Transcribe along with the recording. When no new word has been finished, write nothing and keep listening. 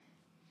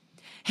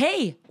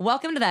Hey,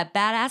 welcome to That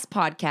Badass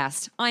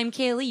Podcast. I'm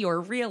Kaylee, your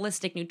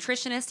realistic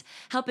nutritionist,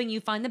 helping you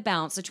find the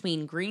balance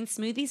between green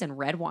smoothies and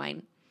red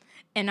wine.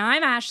 And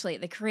I'm Ashley,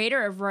 the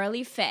creator of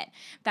Royally Fit,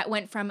 that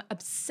went from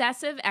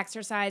obsessive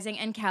exercising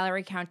and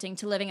calorie counting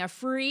to living a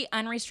free,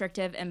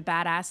 unrestricted, and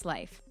badass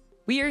life.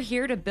 We are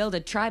here to build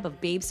a tribe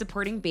of babes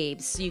supporting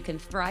babes so you can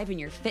thrive in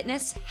your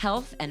fitness,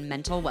 health, and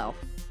mental wealth.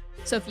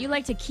 So if you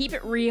like to keep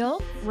it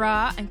real,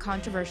 raw, and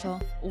controversial,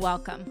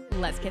 welcome.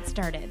 Let's get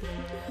started.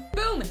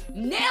 Boom!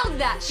 Nailed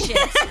that shit!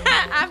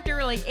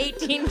 After like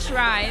 18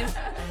 tries.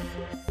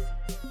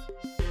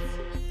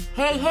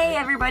 Hey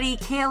everybody,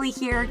 Kaylee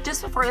here.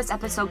 Just before this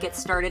episode gets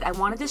started, I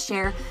wanted to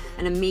share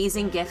an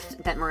amazing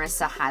gift that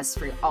Marissa has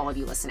for all of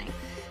you listening.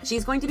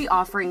 She's going to be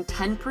offering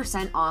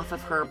 10% off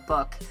of her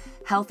book,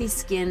 Healthy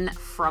Skin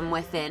from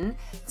Within.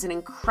 It's an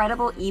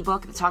incredible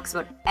ebook that talks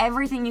about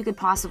everything you could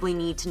possibly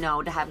need to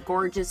know to have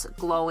gorgeous,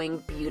 glowing,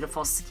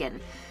 beautiful skin.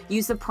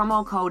 Use the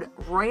promo code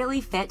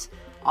ROYALLYFIT,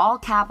 all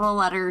capital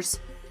letters,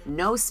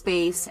 no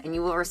space, and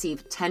you will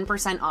receive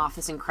 10% off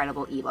this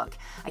incredible ebook.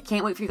 I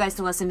can't wait for you guys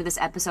to listen to this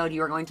episode.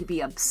 You are going to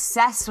be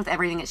obsessed with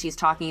everything that she's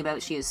talking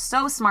about. She is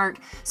so smart.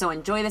 So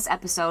enjoy this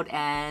episode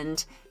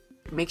and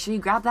make sure you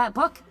grab that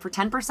book for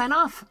 10%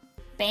 off.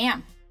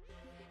 Bam.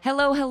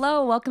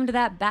 Hello. Welcome to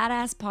That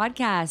Badass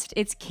Podcast.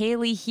 It's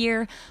Kaylee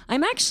here.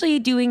 I'm actually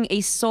doing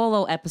a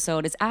solo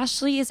episode as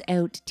Ashley is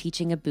out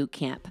teaching a boot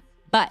camp.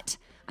 But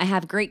I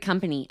have great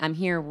company. I'm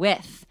here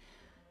with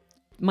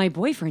my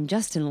boyfriend,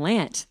 Justin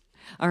Lant,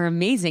 our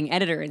amazing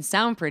editor and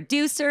sound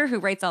producer who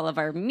writes all of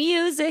our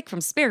music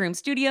from Spare Room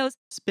Studios.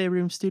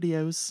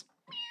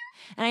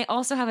 And I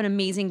also have an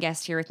amazing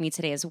guest here with me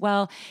today as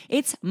well.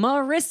 It's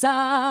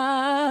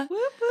Marissa.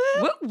 Whoop,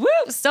 whoop. Woo,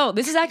 woo. So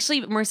this is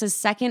actually Marissa's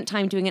second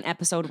time doing an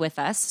episode with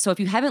us. So if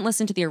you haven't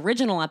listened to the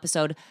original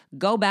episode,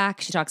 go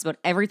back. She talks about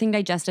everything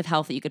digestive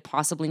health that you could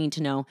possibly need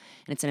to know.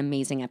 And it's an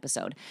amazing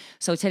episode.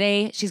 So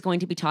today she's going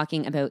to be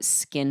talking about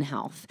skin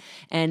health.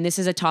 And this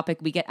is a topic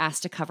we get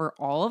asked to cover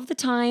all of the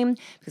time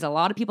because a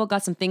lot of people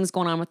got some things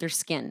going on with their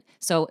skin.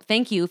 So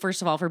thank you,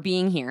 first of all, for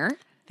being here.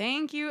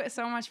 Thank you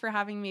so much for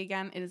having me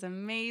again. It is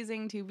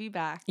amazing to be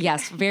back.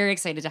 Yes, very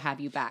excited to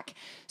have you back.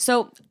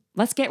 So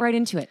let's get right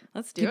into it.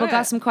 Let's do People it.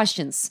 got some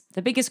questions.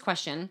 The biggest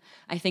question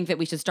I think that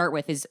we should start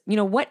with is,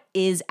 what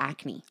is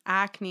acne?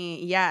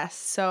 Acne, yes.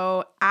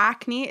 So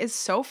acne is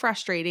so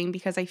frustrating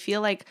because I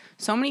feel like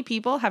so many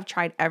people have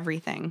tried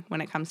everything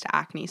when it comes to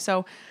acne.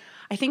 So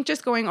I think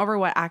just going over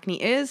what acne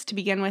is to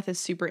begin with is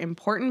super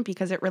important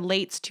because it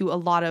relates to a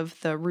lot of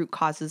the root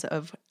causes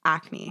of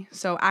acne.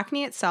 So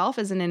acne itself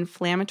is an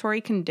inflammatory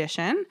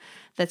condition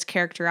that's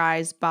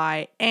characterized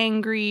by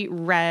angry,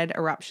 red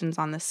eruptions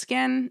on the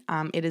skin.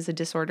 It is a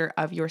disorder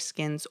of your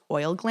skin's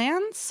oil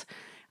glands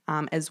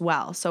as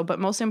well. But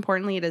most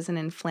importantly, it is an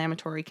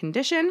inflammatory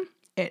condition.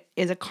 It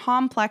is a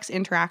complex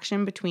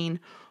interaction between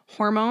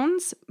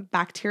hormones,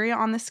 bacteria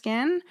on the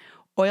skin,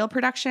 oil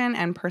production,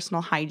 and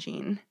personal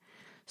hygiene.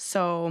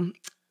 So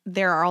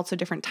there are also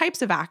different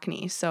types of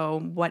acne. So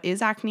what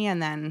is acne, and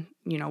then,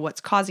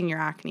 what's causing your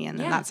acne, and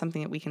then that's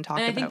something that we can talk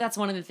about. And I think that's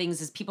one of the things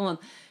is people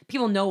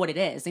know what it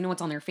is. They know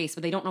what's on their face,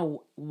 but they don't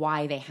know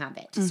why they have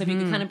it. So if you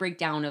could kind of break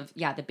down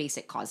the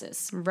basic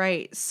causes.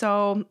 Right.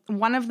 So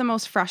one of the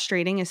most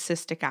frustrating is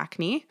cystic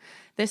acne.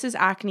 This is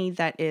acne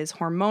that is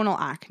hormonal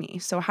acne.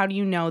 So how do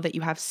you know that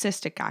you have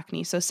cystic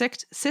acne? So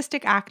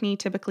cystic acne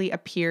typically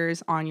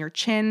appears on your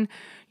chin,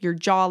 your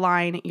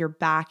jawline, your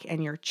back,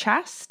 and your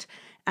chest.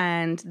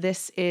 And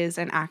this is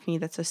an acne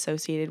that's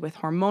associated with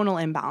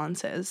hormonal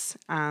imbalances.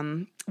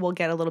 We'll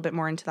get a little bit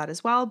more into that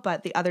as well.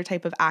 But the other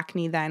type of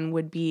acne then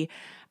would be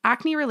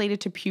acne related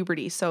to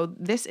puberty. So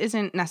this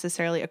isn't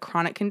necessarily a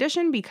chronic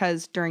condition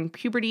because during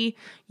puberty,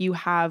 you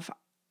have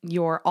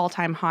your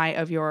all-time high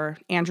of your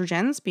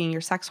androgens being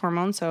your sex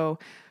hormones. So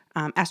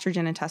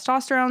estrogen and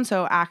testosterone.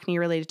 So acne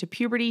related to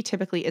puberty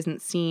typically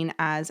isn't seen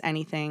as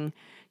anything,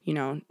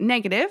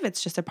 negative.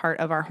 It's just a part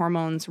of our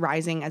hormones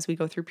rising as we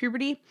go through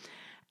puberty.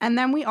 And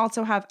then we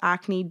also have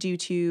acne due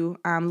to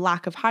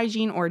lack of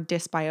hygiene or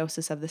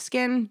dysbiosis of the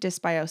skin.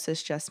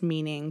 Dysbiosis just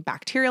meaning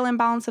bacterial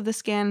imbalance of the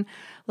skin.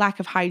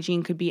 Lack of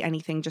hygiene could be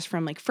anything just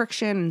from like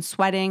friction and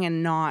sweating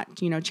and not,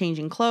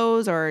 changing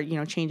clothes or,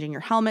 changing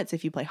your helmets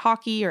if you play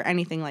hockey or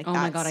anything like that. Oh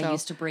my God, I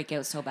used to break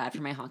out so bad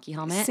for my hockey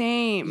helmet.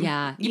 Same.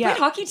 Yeah. You played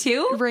hockey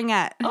too?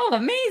 Ringette. Oh,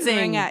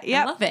 amazing. Ringette.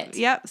 Yep. I love it.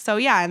 Yep. So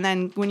yeah, and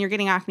then when you're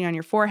getting acne on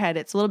your forehead,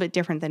 it's a little bit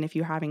different than if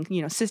you're having,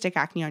 cystic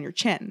acne on your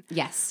chin.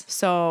 Yes.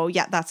 So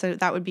yeah,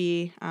 that would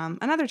be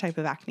another type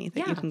of acne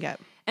that you can get.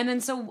 And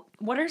then, so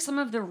what are some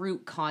of the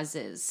root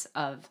causes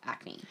of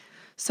acne?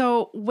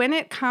 So when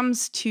it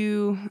comes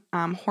to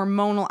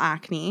hormonal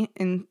acne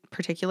in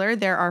particular,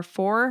 there are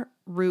 4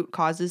 root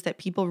causes that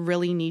people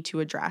really need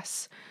to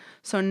address.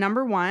 So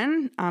number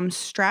 1,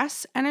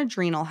 stress and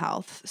adrenal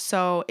health.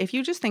 So if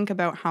you just think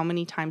about how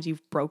many times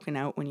you've broken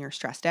out when you're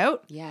stressed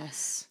out.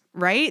 Yes.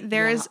 Right?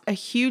 There is a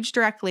huge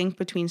direct link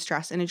between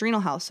stress and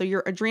adrenal health. So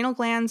your adrenal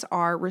glands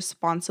are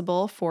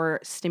responsible for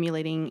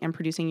stimulating and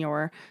producing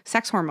your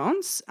sex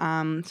hormones,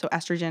 so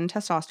estrogen,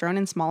 testosterone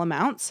in small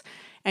amounts.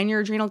 And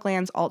your adrenal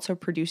glands also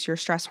produce your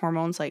stress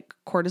hormones like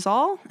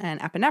cortisol and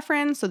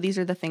epinephrine. So these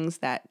are the things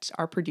that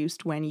are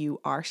produced when you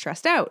are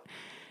stressed out.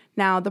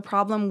 Now, the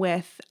problem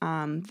with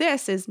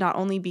this is not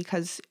only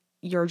because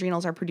your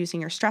adrenals are producing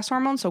your stress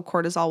hormones, so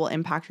cortisol will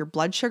impact your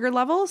blood sugar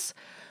levels.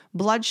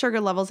 Blood sugar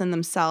levels in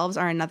themselves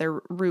are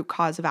another root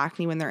cause of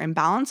acne when they're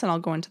imbalanced, and I'll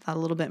go into that a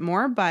little bit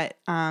more. But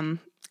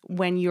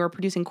when you're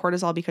producing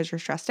cortisol because you're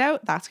stressed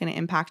out, that's going to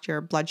impact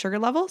your blood sugar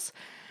levels.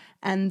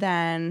 And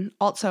then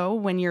also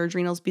when your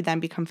adrenals then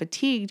become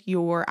fatigued,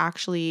 you're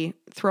actually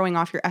throwing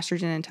off your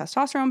estrogen and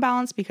testosterone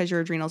balance because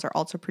your adrenals are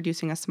also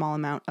producing a small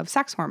amount of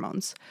sex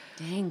hormones.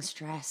 Dang,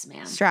 stress,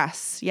 man.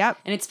 Stress, yep.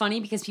 And it's funny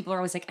because people are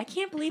always like, I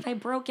can't believe I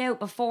broke out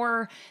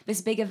before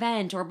this big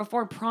event or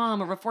before prom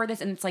or before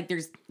this. And it's like,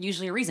 there's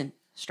usually a reason.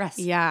 Stress.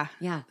 Yeah.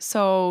 Yeah.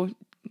 So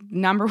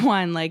number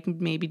one, like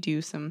maybe do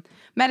some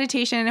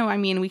meditation. I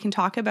mean, we can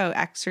talk about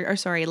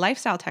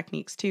lifestyle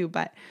techniques too,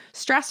 but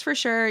stress for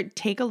sure.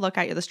 Take a look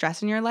at the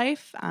stress in your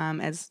life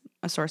as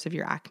a source of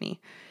your acne,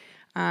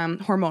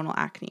 hormonal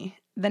acne.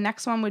 The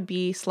next one would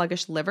be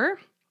sluggish liver.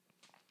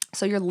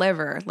 So your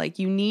liver, like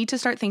you need to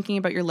start thinking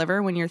about your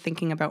liver when you're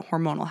thinking about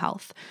hormonal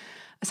health.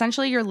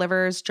 Essentially, your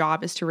liver's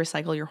job is to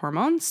recycle your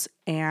hormones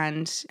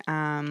and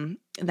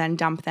then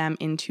dump them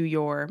into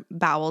your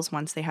bowels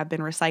once they have been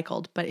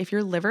recycled. But if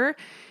your liver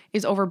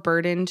is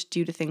overburdened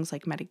due to things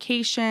like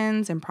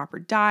medications, improper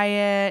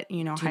diet,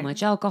 too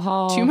much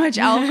alcohol,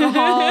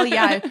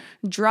 yeah,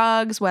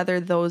 drugs, whether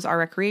those are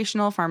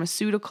recreational,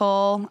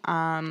 pharmaceutical,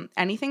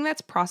 anything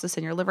that's processed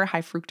in your liver,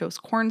 high fructose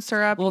corn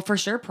syrup. Well, for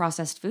sure,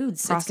 processed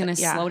foods. It's going to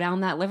slow down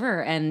that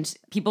liver. And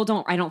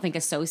people I don't think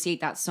associate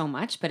that so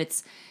much, but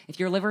if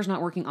your liver's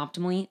not working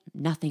optimally,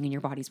 nothing in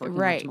your body's working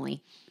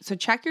optimally. So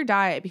check your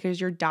diet because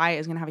your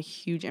diet is going to have a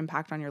huge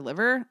impact on your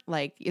liver.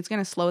 Like it's going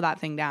to slow that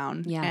thing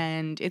down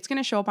and it's going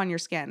to show up on your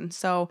skin.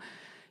 So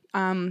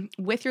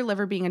with your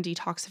liver being a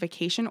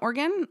detoxification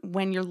organ,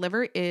 when your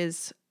liver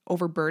is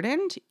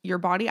overburdened, your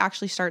body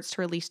actually starts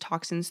to release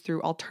toxins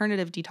through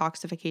alternative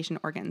detoxification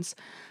organs,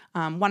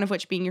 one of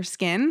which being your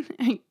skin.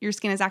 Your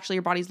skin is actually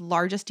your body's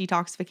largest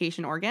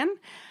detoxification organ.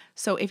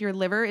 So if your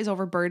liver is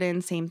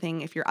overburdened, same thing.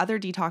 If your other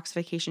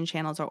detoxification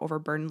channels are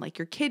overburdened, like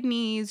your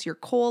kidneys, your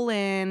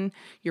colon,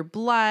 your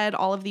blood,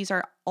 all of these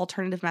are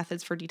alternative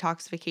methods for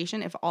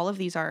detoxification. If all of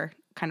these are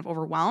kind of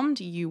overwhelmed,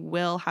 you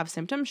will have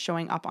symptoms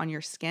showing up on your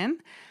skin.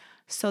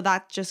 So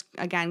that just,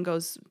 again,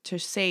 goes to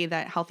say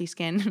that healthy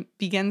skin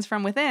begins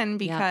from within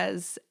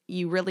because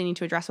you really need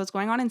to address what's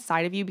going on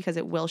inside of you because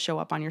it will show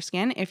up on your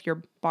skin if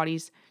your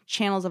body's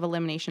channels of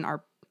elimination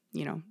are,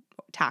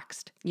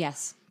 taxed.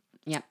 Yes.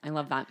 Yep. I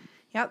love that.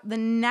 Yep. The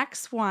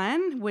next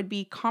one would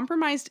be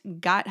compromised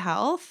gut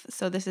health.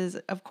 So this is,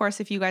 of course,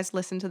 if you guys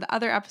listen to the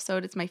other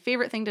episode, it's my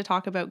favorite thing to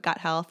talk about gut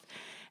health.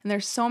 And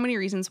there's so many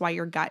reasons why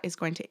your gut is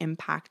going to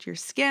impact your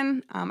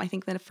skin. I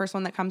think the first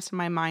one that comes to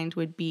my mind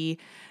would be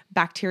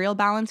bacterial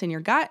balance in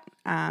your gut.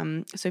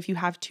 So if you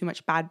have too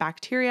much bad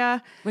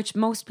bacteria. Which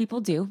most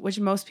people do.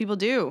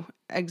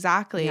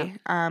 Exactly.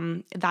 Yeah.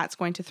 That's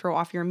going to throw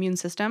off your immune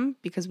system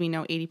because we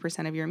know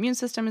 80% of your immune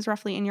system is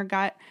roughly in your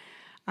gut.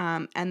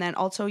 And then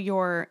also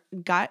your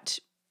good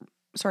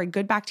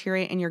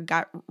bacteria in your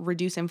gut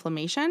reduce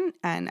inflammation.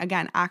 And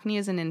again, acne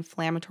is an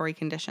inflammatory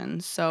condition.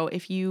 So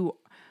if you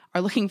are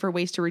looking for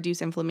ways to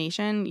reduce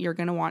inflammation, you're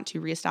going to want to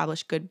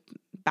reestablish good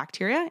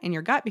bacteria in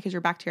your gut because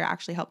your bacteria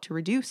actually help to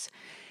reduce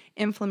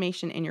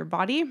inflammation in your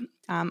body.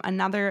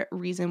 Another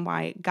reason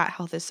why gut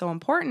health is so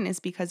important is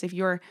because if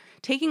you're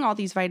taking all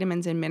these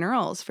vitamins and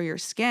minerals for your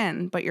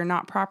skin, but you're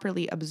not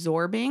properly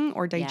absorbing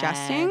or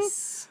digesting,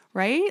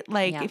 right?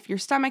 Like if your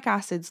stomach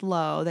acid's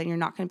low, then you're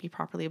not going to be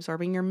properly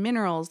absorbing your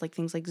minerals, like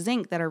things like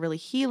zinc that are really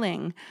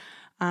healing.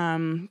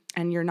 And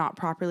you're not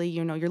properly,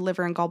 your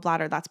liver and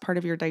gallbladder, that's part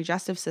of your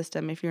digestive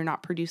system. If you're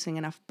not producing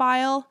enough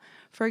bile,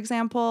 for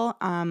example,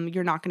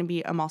 you're not going to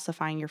be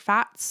emulsifying your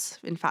fats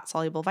in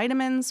fat-soluble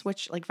vitamins,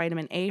 which like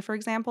vitamin A, for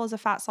example, is a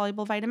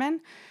fat-soluble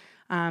vitamin.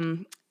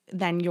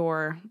 Then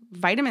your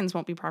vitamins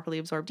won't be properly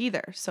absorbed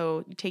either.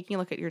 So taking a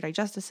look at your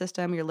digestive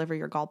system, your liver,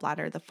 your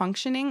gallbladder, the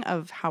functioning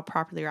of how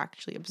properly you're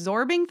actually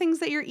absorbing things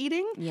that you're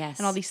eating. Yes.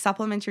 And all these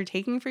supplements you're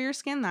taking for your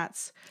skin,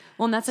 that's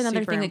and that's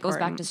another thing that important. goes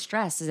back to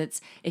stress is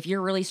if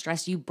you're really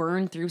stressed, you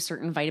burn through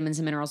certain vitamins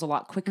and minerals a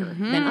lot quicker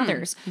than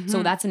others.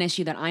 So that's an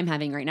issue that I'm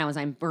having right now is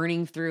I'm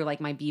burning through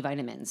like my B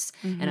vitamins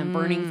and I'm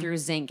burning through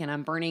zinc and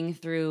I'm burning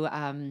through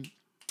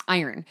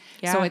iron.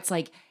 Yeah. So it's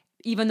like,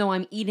 even though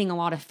I'm eating a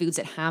lot of foods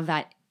that have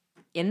that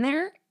in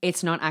there,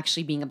 it's not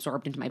actually being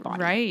absorbed into my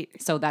body. Right.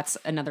 So that's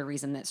another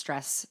reason that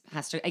stress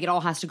it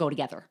all has to go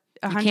together.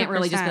 100%. You can't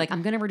really just be like,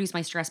 I'm going to reduce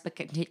my stress, but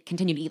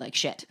continue to eat like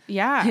shit.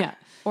 Yeah.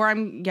 Or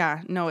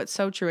no, it's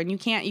so true. And you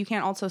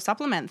can't also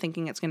supplement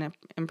thinking it's going to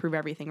improve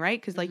everything, right?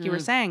 Because like you were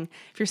saying,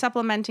 if you're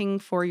supplementing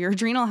for your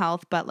adrenal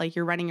health, but like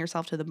you're running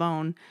yourself to the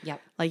bone,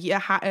 like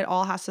it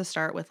all has to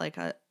start with like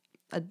a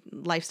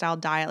lifestyle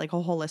diet, like a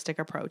holistic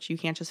approach. You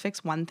can't just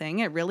fix one thing.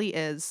 It really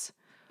is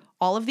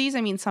all of these.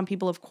 I mean, some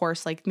people, of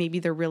course, like maybe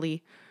they're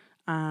really,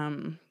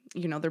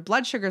 their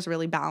blood sugar is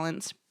really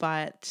balanced,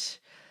 but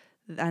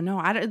No,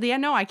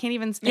 I can't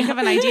even think of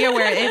an idea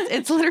where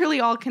it's literally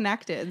all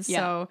connected. Yeah.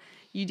 So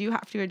you do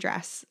have to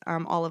address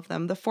all of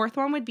them. The fourth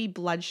one would be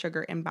blood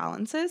sugar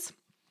imbalances.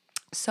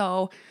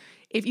 So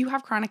if you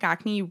have chronic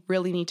acne, you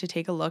really need to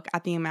take a look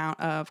at the amount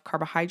of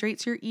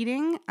carbohydrates you're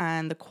eating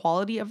and the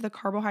quality of the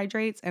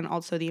carbohydrates and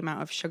also the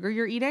amount of sugar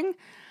you're eating.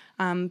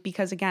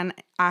 Because again,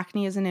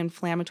 acne is an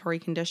inflammatory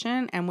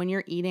condition. And when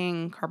you're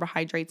eating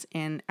carbohydrates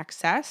in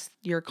excess,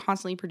 you're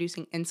constantly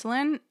producing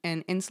insulin,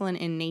 and insulin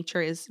in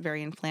nature is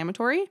very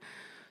inflammatory.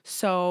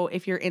 So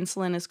if your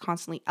insulin is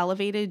constantly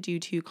elevated due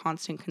to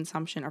constant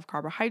consumption of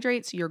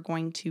carbohydrates, you're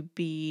going to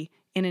be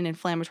in an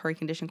inflammatory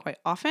condition quite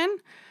often.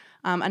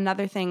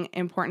 Another thing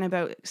important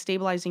about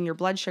stabilizing your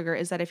blood sugar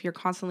is that if you're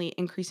constantly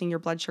increasing your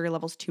blood sugar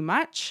levels too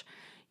much,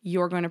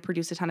 you're going to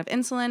produce a ton of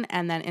insulin,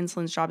 and then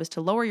insulin's job is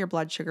to lower your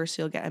blood sugar,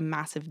 so you'll get a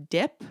massive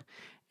dip.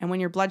 And when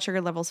your blood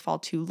sugar levels fall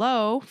too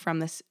low from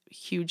this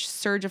huge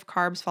surge of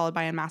carbs followed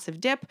by a massive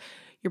dip,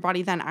 your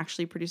body then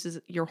actually produces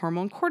your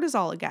hormone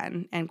cortisol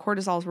again. And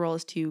cortisol's role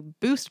is to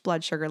boost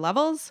blood sugar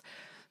levels.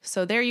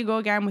 So there you go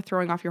again with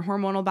throwing off your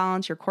hormonal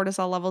balance, your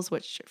cortisol levels,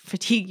 which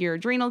fatigue your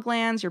adrenal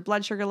glands, your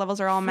blood sugar levels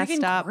are all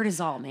messed up.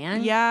 Cortisol,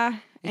 man. Yeah.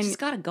 It just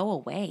got to go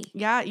away.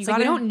 Yeah. It's like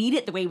we don't need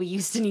it the way we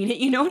used to need it.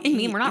 You know what I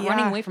mean? We're not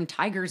running Yeah. away from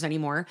tigers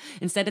anymore.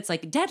 Instead, it's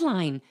like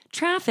deadline,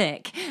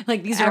 traffic.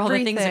 Like these are all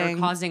the things that are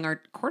causing our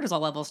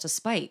cortisol levels to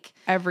spike.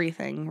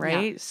 Everything,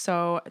 right? Yeah.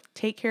 So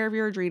take care of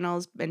your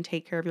adrenals and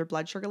take care of your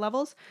blood sugar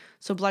levels.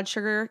 So blood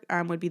sugar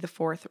would be the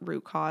fourth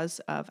root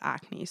cause of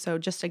acne. So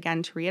just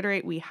again, to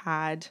reiterate, we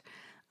had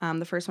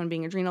the first one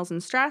being adrenals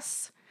and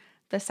stress,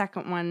 the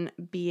second one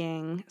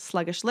being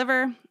sluggish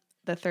liver,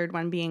 the third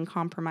one being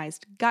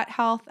compromised gut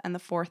health, and the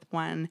fourth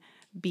one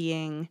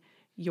being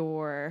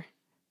your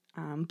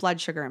blood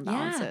sugar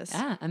imbalances.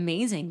 Yeah,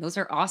 amazing. Those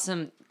are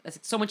awesome.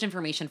 That's so much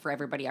information for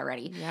everybody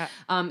already. Yeah.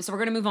 So we're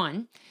going to move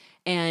on.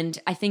 And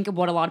I think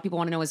what a lot of people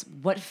want to know is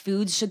what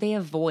foods should they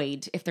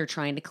avoid if they're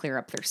trying to clear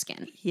up their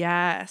skin?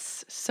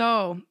 Yes.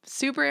 So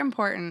super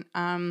important.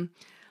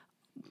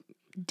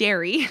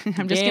 Dairy.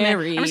 I'm just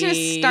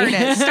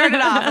gonna start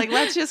it off. Like,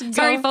 let's just go.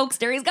 Sorry, folks,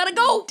 dairy's gotta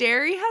go.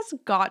 Dairy has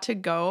got to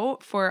go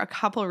for a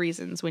couple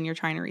reasons when you're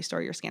trying to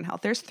restore your skin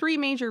health. There's three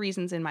major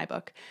reasons in my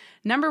book.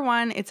 Number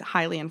one, it's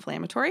highly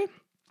inflammatory.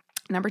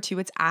 Number two,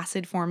 it's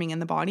acid forming in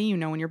the body. You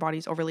know, when your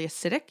body's overly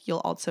acidic,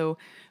 you'll also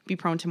be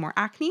prone to more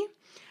acne.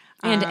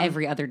 And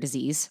every other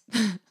disease.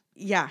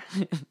 Yeah.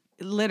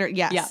 Literally,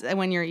 yes. Yeah.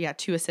 When you're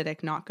too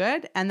acidic, not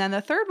good. And then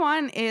the third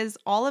one is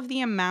all of the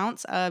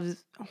amounts of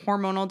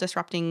hormonal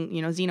disrupting,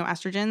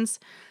 xenoestrogens,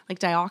 like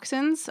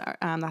dioxins.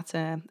 That's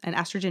an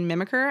estrogen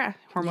mimicker, a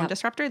hormone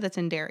disruptor that's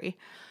in dairy.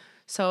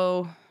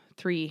 So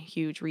 3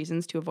 huge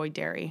reasons to avoid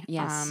dairy.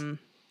 Yes.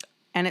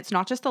 And it's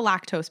not just the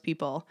lactose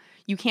people.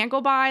 You can't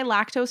go buy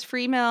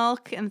lactose-free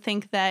milk and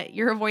think that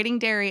you're avoiding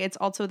dairy. It's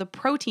also the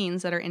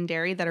proteins that are in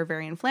dairy that are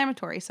very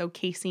inflammatory. So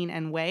casein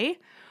and whey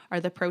are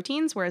the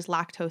proteins, whereas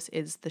lactose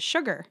is the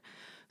sugar.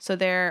 So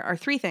there are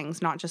 3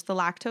 things, not just the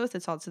lactose,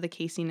 it's also the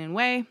casein and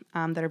whey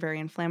that are very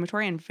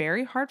inflammatory and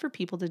very hard for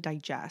people to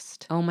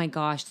digest. Oh my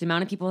gosh, the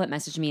amount of people that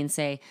message me and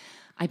say,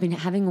 I've been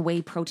having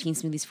whey protein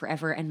smoothies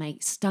forever and my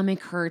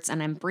stomach hurts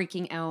and I'm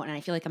breaking out and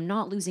I feel like I'm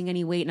not losing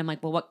any weight. And I'm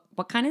like, well,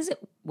 what kind is it?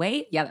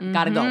 Whey? Yeah,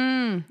 gotta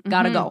go.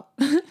 Gotta go.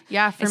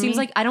 Yeah, for it me, seems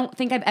like I don't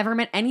think I've ever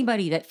met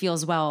anybody that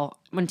feels well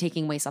when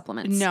taking whey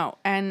supplements. No,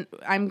 and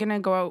I'm going to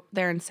go out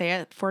there and say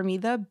it. For me,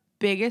 the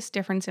biggest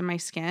difference in my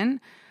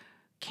skin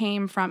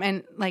came from,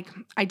 and like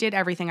I did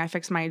everything. I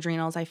fixed my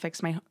adrenals, I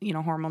fixed my,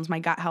 hormones, my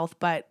gut health.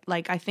 But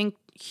like, I think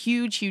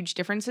huge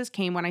differences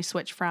came when I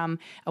switched from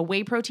a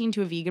whey protein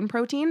to a vegan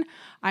protein.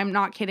 I'm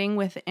not kidding.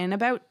 Within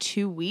about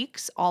 2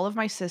 weeks, all of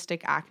my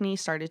cystic acne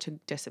started to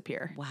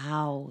disappear.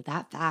 Wow,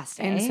 that fast.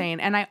 Insane.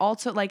 And I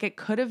also it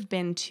could have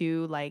been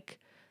to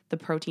the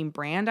protein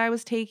brand I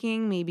was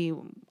taking. Maybe,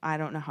 I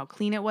don't know how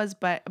clean it was,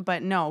 but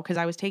no, because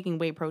I was taking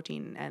whey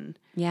protein and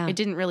it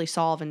didn't really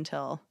solve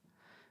until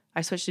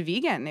I switched to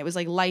vegan. It was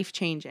life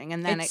changing.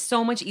 And then it's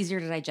so much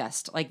easier to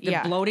digest. Like the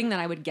bloating that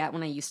I would get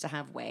when I used to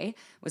have whey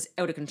was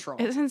out of control.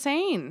 It's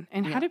insane.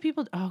 And how do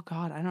people, oh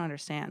God, I don't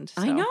understand.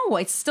 So. I know.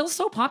 It's still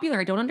so popular.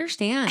 I don't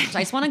understand.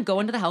 I just want to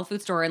go into the health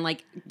food store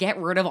and get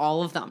rid of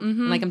all of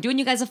them. I'm doing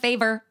you guys a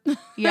favor.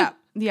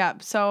 Yeah.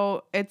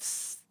 So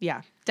it's,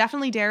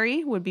 definitely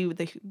dairy would be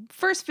the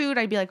first food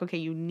I'd be like, okay,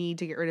 you need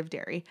to get rid of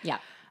dairy. Yeah.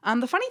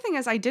 The funny thing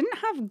is I didn't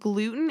have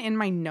gluten in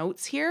my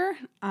notes here,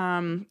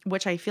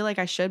 which I feel like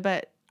I should,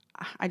 but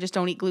I just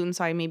don't eat gluten.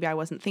 So I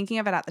wasn't thinking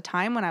of it at the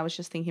time when I was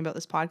just thinking about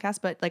this podcast,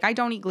 but I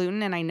don't eat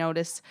gluten, and I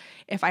notice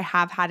if I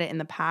have had it in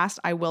the past,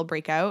 I will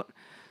break out.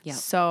 Yeah.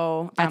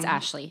 So that's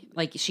Ashley.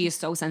 She is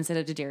so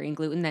sensitive to dairy and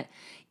gluten that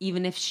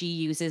even if she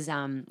uses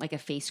a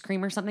face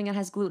cream or something that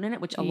has gluten in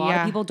it, which a lot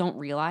of people don't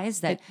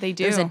realize that they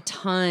do. There's a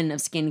ton of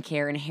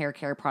skincare and hair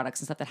care products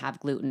and stuff that have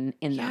gluten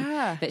in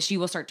them that she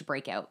will start to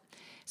break out.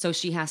 So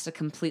she has to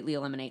completely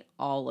eliminate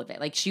all of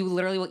it. She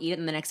literally will eat it,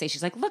 and the next day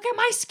she's like, look at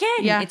my skin.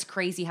 Yeah. It's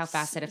crazy how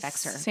fast it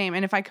affects her. Same.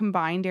 And if I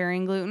combine dairy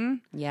and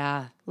gluten,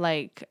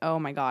 Like, oh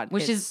my God.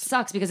 Which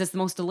sucks because it's the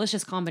most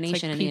delicious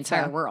combination in the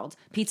entire world.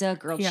 Pizza,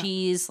 grilled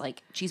cheese,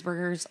 like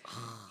cheeseburgers.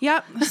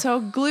 Yep.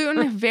 So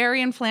gluten,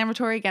 very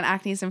inflammatory. Again,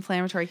 acne is an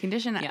inflammatory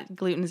condition. Yeah.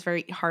 Gluten is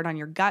very hard on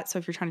your gut. So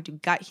if you're trying to do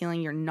gut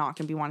healing, you're not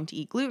going to be wanting to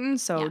eat gluten.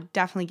 So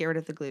definitely get rid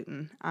of the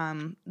gluten.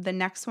 The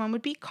next one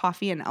would be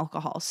coffee and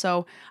alcohol.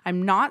 So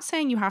I'm not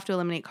saying you have to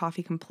eliminate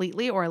coffee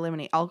completely or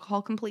eliminate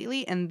alcohol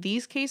completely. In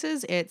these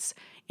cases, it's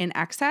in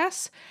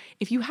excess.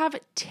 If you have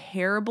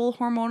terrible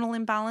hormonal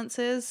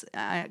imbalances,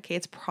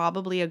 it's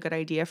probably a good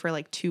idea for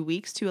like 2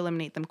 weeks to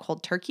eliminate them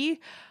cold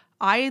turkey.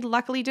 I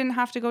luckily didn't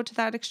have to go to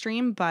that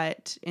extreme,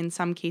 but in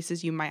some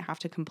cases you might have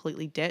to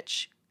completely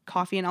ditch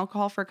coffee and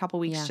alcohol for a couple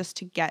weeks just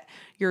to get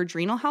your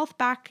adrenal health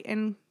back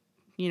and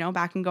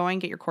going,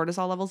 get your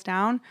cortisol levels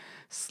down,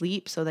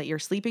 sleep so that you're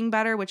sleeping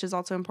better, which is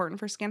also important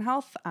for skin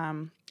health.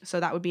 So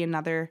that would be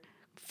another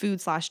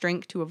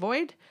food/drink to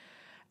avoid.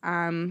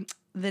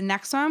 The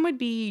next one would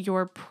be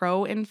your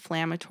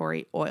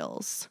pro-inflammatory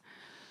oils.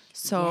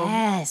 So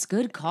yes,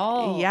 good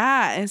call.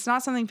 Yeah, it's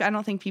not something I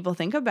don't think people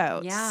think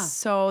about. Yeah.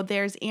 So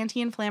there's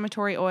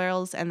anti-inflammatory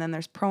oils and then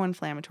there's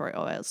pro-inflammatory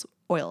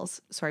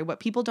oils. Sorry, what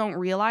people don't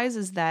realize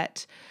is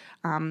that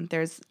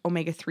there's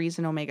omega-3s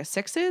and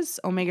omega-6s.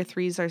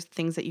 Omega-3s are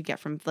things that you get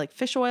from like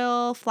fish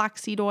oil,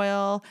 flaxseed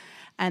oil,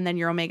 and then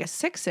your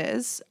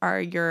omega-6s are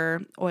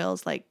your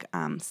oils like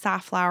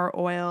safflower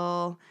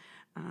oil.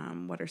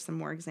 What are some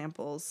more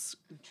examples?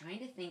 I'm trying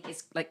to think.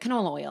 It's like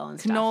canola oil and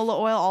stuff. Canola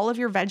oil, all of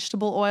your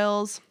vegetable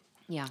oils.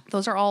 Yeah.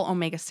 Those are all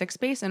omega-6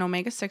 based, and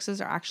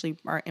omega-6s are actually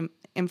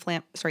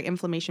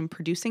inflammation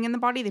producing in the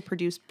body. They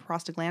produce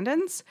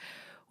prostaglandins,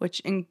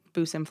 which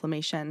boosts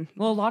inflammation.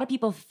 Well, a lot of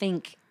people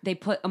think they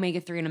put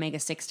omega-3 and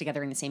omega-6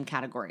 together in the same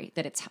category,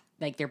 that it's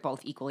like they're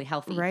both equally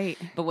healthy. Right.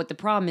 But what the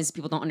problem is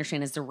people don't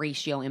understand is the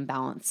ratio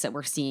imbalance that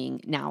we're seeing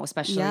now,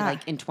 especially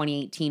like in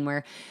 2018,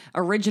 where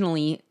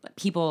originally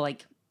people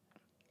like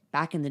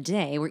back in the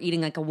day were eating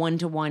like a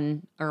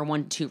 1-to-1 or a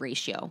 1-to-2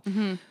 ratio.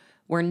 Mm-hmm.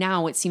 Where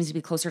now it seems to be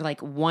closer to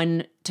like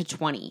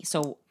 1-to-20.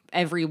 So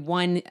every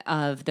 1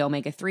 of the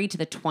omega-3 to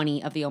the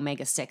 20 of the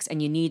omega-6.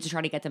 And you need to try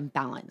to get them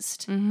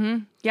balanced. Mm-hmm.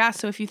 Yeah.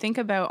 So if you think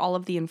about all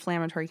of the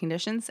inflammatory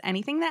conditions,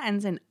 anything that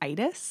ends in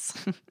itis,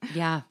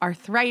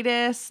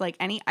 arthritis, like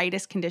any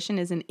itis condition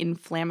is an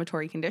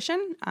inflammatory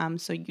condition.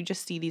 So you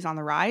just see these on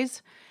the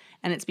rise.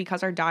 And it's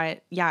because our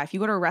diet, if you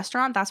go to a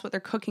restaurant, that's what they're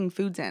cooking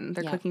foods in.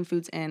 They're cooking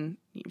foods in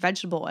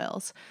vegetable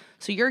oils.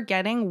 So you're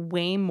getting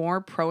way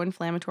more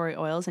pro-inflammatory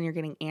oils and you're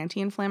getting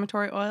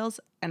anti-inflammatory oils.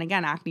 And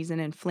again, acne is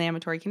an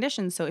inflammatory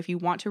condition. So if you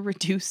want to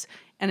reduce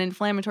an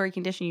inflammatory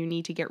condition, you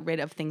need to get rid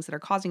of things that are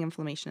causing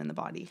inflammation in the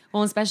body.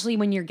 Well, especially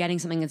when you're getting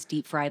something that's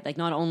deep fried, like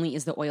not only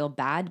is the oil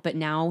bad, but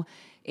now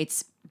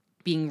it's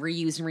being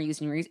reused and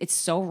reused and reused. It's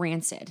so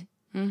rancid.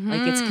 Mm-hmm.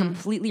 Like it's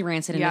completely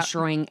rancid and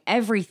destroying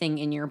everything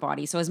in your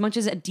body. So as much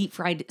as a deep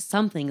fried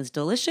something is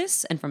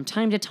delicious and from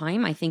time to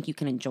time, I think you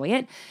can enjoy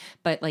it,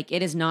 but like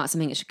it is not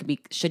something that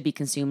should be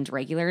consumed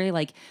regularly.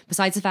 Like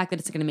besides the fact that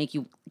it's going to make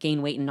you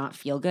gain weight and not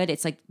feel good,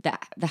 it's like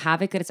the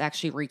havoc that it's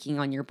actually wreaking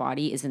on your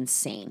body is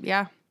insane.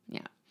 Yeah.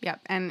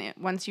 And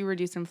once you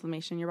reduce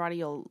inflammation in your body,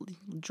 you'll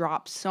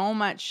drop so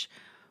much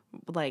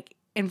like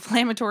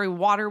inflammatory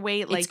water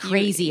weight. Like it's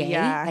crazy,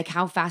 Like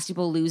how fast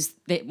people lose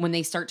when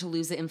they start to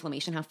lose the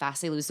inflammation, how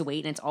fast they lose the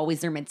weight, and it's always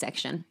their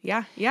midsection.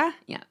 Yeah.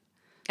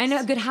 And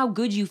how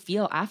good you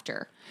feel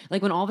after.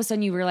 Like when all of a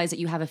sudden you realize that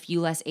you have a few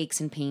less aches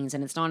and pains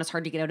and it's not as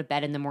hard to get out of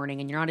bed in the morning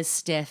and you're not as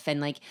stiff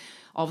and like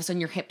all of a sudden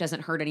your hip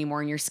doesn't hurt anymore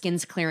and your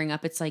skin's clearing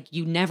up. It's like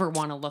you never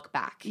want to look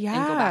back and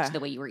go back to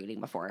the way you were eating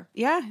before.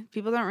 Yeah.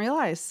 People don't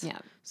realize. Yeah.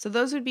 So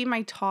those would be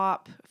my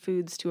top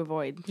foods to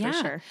avoid for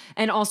sure.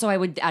 And also I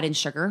would add in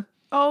sugar.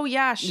 Oh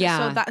yeah.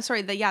 So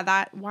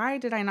why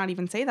did I not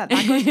even say that?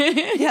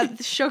 That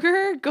goes,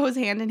 sugar goes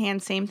hand in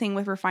hand. Same thing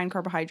with refined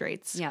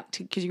carbohydrates. Yeah.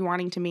 Because you're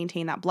wanting to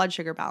maintain that blood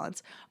sugar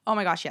balance. Oh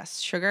my gosh, yes.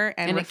 Sugar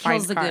and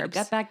refined it kills the carbs. Good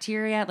gut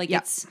bacteria. Like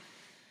it's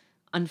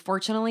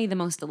unfortunately the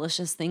most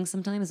delicious things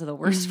sometimes are the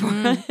worst for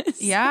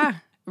us. Yeah.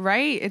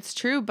 Right. It's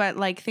true. But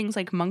like things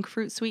like monk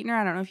fruit sweetener,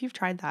 I don't know if you've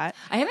tried that.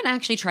 I haven't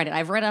actually tried it.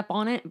 I've read up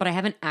on it, but I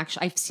haven't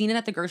actually, I've seen it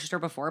at the grocery store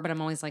before, but I'm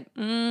always like,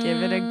 give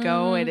it a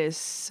go. It is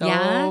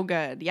so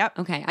good. Yep.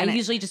 Okay. I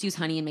usually just use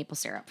honey and maple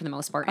syrup for the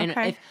most part. And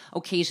if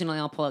occasionally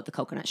I'll pull out the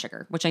coconut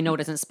sugar, which I know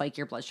doesn't spike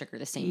your blood sugar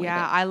the same way.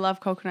 Yeah. I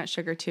love coconut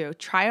sugar too.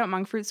 Try out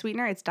monk fruit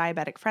sweetener. It's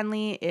diabetic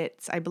friendly.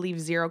 It's, I believe,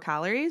 0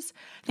 calories.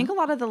 I think a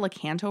lot of the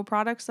Lakanto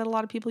products that a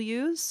lot of people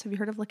use. Have you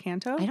heard of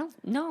Lakanto? I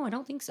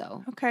don't think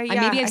so. Okay.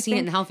 Yeah. Maybe I've seen it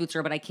in the health food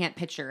store, but I can't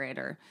picture it.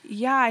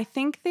 Yeah, I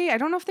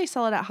don't know if they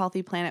sell it at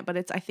Healthy Planet,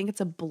 but I think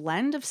it's a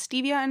blend of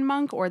stevia and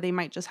monk, or they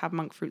might just have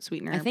monk fruit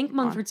sweetener. I think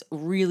monk fruit's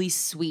really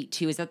sweet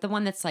too. Is that the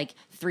one that's like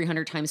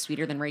 300 times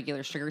sweeter than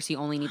regular sugar? So you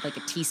only need like a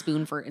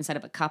teaspoon instead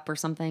of a cup or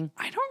something?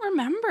 I don't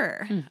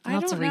remember.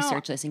 I'll have to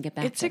research this and get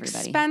back to everybody.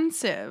 It's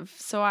expensive.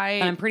 But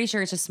I'm pretty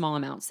sure it's just small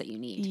amounts that you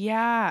need.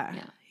 Yeah.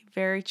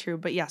 Very true.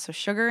 But yeah, so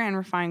sugar and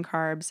refined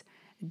carbs.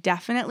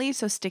 Definitely.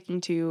 So sticking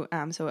to,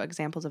 so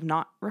examples of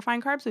not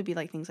refined carbs would be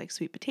like things like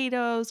sweet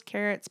potatoes,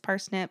 carrots,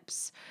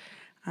 parsnips,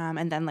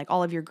 And then like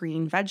all of your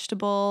green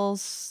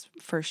vegetables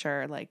for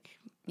sure, like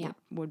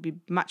would be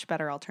much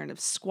better alternative.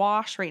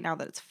 Squash right now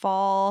that it's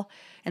fall,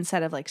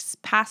 instead of like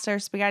pasta or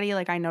spaghetti.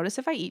 Like I notice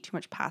if I eat too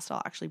much pasta,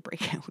 I'll actually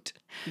break out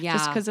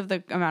just because of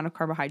the amount of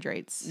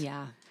carbohydrates.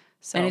 Yeah.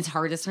 So, and it's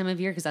hard this time of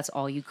year because that's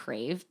all you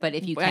crave. But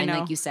if you can,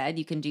 like you said,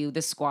 you can do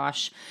the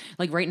squash.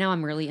 Like right now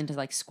I'm really into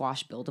like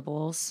squash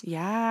buildables.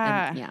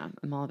 Yeah. And yeah,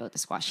 I'm all about the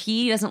squash.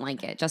 He doesn't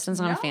like it. Justin's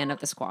not a fan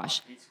of the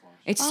squash.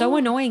 It's so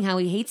annoying how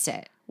he hates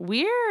it.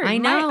 Weird. I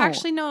know.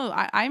 Actually, no.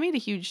 I made a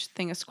huge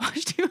thing of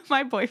squash too.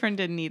 My boyfriend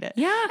didn't eat it.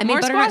 Yeah, I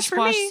made butternut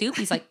squash soup.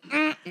 He's like,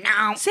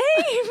 no.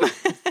 Same.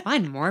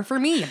 Fine, more for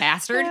me, you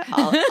bastard.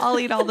 Yeah, I'll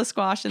eat all the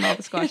squash and all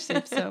the squash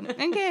soup. So,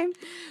 okay.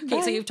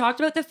 Okay, so you've talked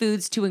about the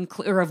foods to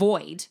include or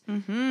avoid.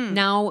 Mm-hmm.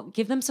 Now,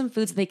 give them some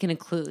foods they can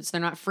include so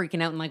they're not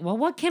freaking out and like, well,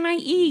 what can I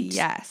eat?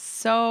 Yes.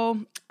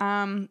 So,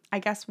 I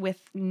guess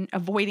with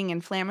avoiding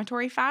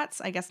inflammatory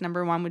fats, I guess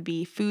number one would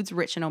be foods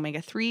rich in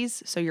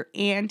omega-3s. So your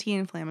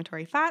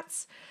anti-inflammatory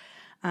fats.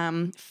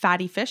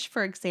 Fatty fish,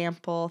 for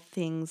example,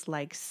 things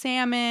like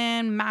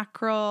salmon,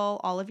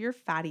 mackerel, all of your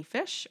fatty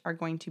fish are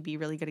going to be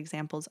really good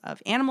examples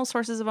of animal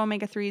sources of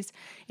omega-3s.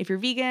 If you're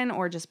vegan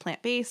or just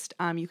plant-based,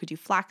 you could do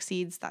flax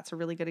seeds. That's a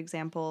really good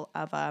example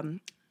of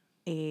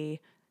a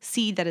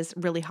seed that is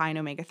really high in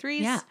omega-3s.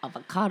 Yeah,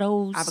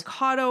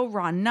 avocado,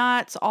 raw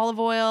nuts,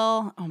 olive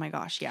oil. Oh my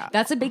gosh, yeah.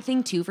 That's a big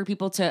thing too for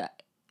people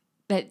that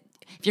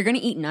if you're going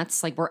to eat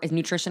nuts, like as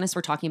nutritionists,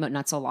 we're talking about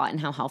nuts a lot and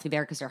how healthy they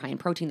are because they're high in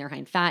protein, they're high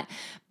in fat.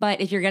 But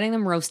if you're getting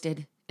them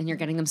roasted and you're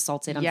getting them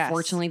salted,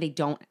 unfortunately, they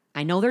don't.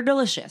 I know they're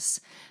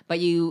delicious, but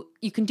you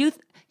can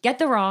get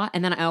the raw,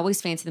 and then I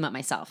always fancy them up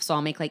myself. So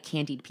I'll make like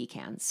candied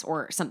pecans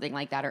or something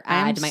like that, or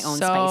add my own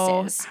spices.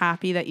 I'm so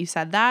happy that you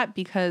said that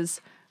because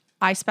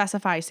I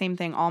specify same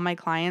thing, all my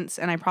clients,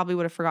 and I probably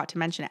would have forgot to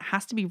mention it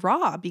has to be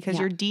raw because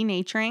you're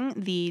denaturing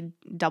the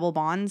double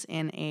bonds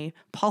in a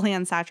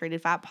polyunsaturated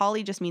fat.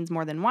 Poly just means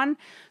more than one.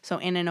 So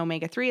in an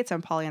omega-3, it's a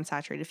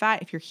polyunsaturated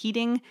fat. If you're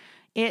heating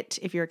it,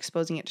 if you're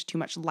exposing it to too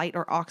much light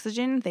or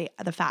oxygen, the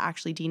fat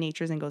actually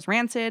denatures and goes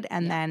rancid,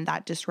 and then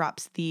that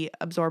disrupts the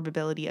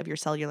absorbability of your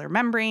cellular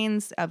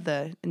membranes, of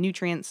the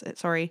nutrients,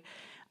 so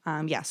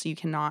you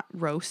cannot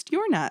roast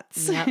your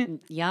nuts.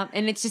 Yep.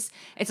 And it's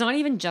not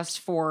even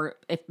just for,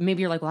 if maybe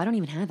you're like, well, I don't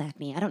even have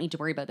acne, I don't need to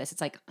worry about this. It's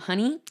like,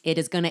 honey, it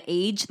is going to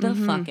age the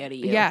fuck out of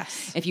you.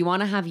 Yes. If you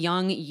want to have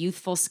young,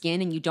 youthful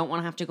skin and you don't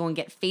want to have to go and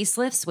get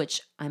facelifts,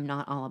 which I'm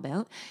not all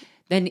about,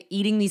 then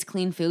eating these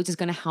clean foods is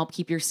going to help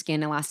keep your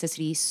skin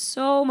elasticity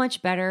so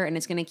much better, and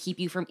it's going to keep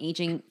you from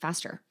aging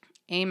faster.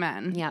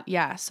 Amen. Yeah.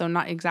 Yeah. So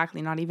not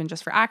even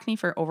just for acne,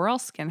 for overall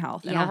skin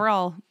health and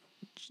overall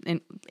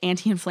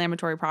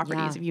anti-inflammatory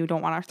properties. If you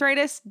don't want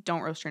arthritis,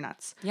 don't roast your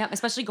nuts. Yeah,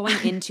 especially going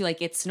into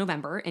like it's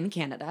November in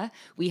Canada.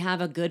 We have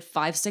a good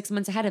 5-6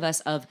 months ahead of us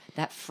of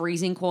that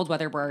freezing cold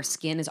weather where our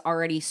skin is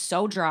already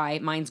so dry.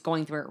 Mine's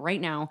going through it right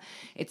now.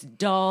 It's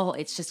dull.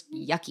 It's just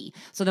yucky.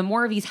 So the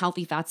more of these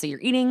healthy fats that you're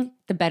eating,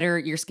 the better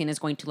your skin is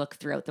going to look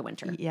throughout the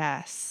winter.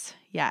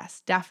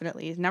 Yes,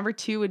 definitely. Number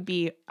 2 would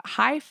be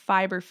high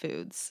fiber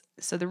foods.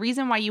 So the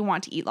reason why you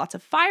want to eat lots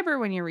of fiber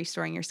when you're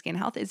restoring your skin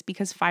health is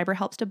because fiber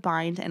helps to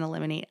bind and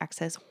eliminate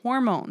excess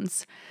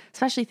hormones,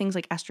 especially things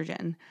like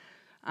estrogen.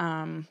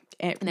 And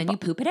then you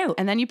poop it out.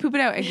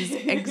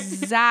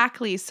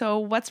 Exactly. So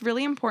what's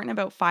really important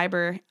about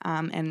fiber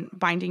and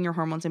binding your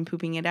hormones and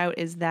pooping it out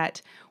is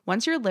that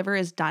once your liver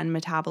is done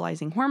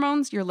metabolizing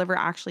hormones, your liver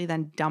actually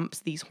then dumps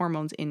these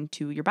hormones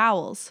into your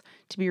bowels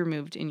to be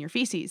removed in your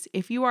feces.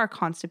 If you are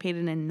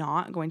constipated and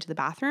not going to the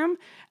bathroom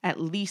at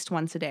least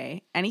once a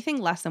day,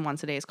 anything less than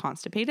once a day is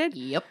constipated.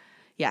 Yep.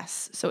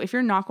 Yes. So if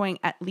you're not going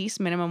at least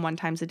minimum 1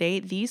 time a day,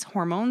 these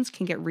hormones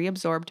can get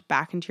reabsorbed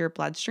back into your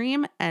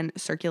bloodstream and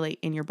circulate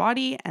in your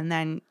body. And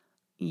then,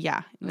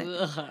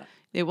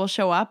 it will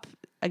show up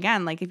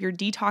again. Like if your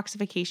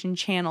detoxification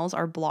channels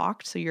are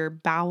blocked, so your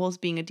bowels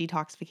being a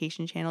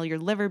detoxification channel, your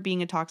liver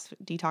being a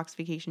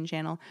detoxification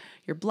channel,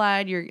 your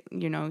blood, your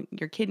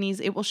kidneys,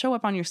 it will show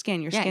up on your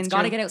skin. Your skin's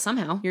got to get out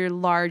somehow. Your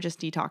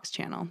largest detox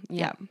channel.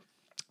 Yeah.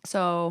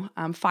 So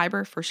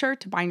fiber for sure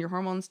to bind your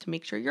hormones to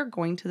make sure you're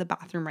going to the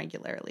bathroom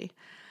regularly.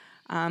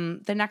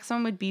 The next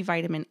one would be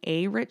vitamin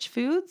A rich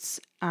foods.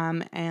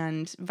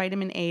 And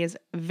vitamin A is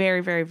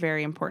very, very,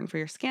 very important for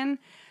your skin.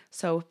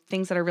 So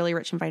things that are really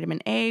rich in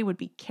vitamin A would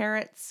be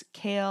carrots,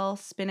 kale,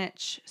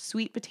 spinach,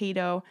 sweet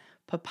potato,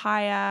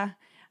 papaya,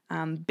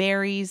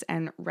 berries,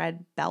 and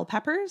red bell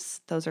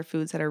peppers. Those are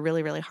foods that are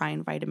really, really high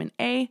in vitamin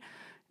A.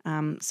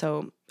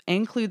 So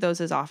include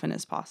those as often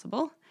as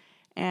possible.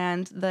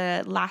 And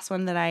the last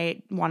one that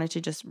I wanted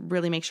to just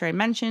really make sure I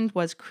mentioned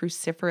was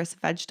cruciferous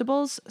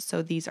vegetables.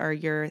 So these are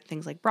your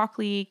things like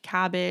broccoli,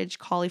 cabbage,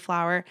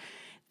 cauliflower.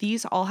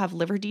 These all have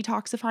liver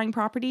detoxifying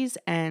properties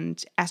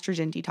and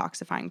estrogen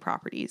detoxifying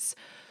properties.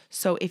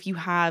 So if you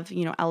have,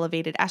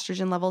 elevated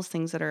estrogen levels,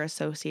 things that are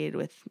associated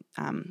with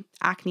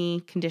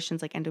acne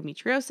conditions like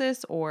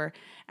endometriosis or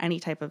any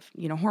type of,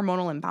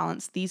 hormonal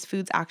imbalance, these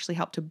foods actually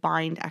help to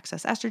bind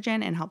excess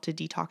estrogen and help to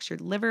detox your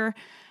liver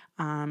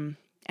and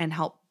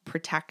help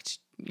protect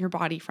your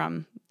body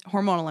from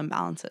hormonal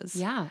imbalances.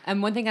 Yeah.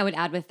 And one thing I would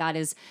add with that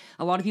is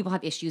a lot of people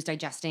have issues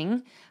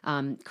digesting.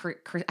 I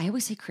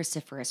always say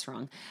cruciferous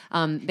wrong.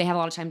 They have a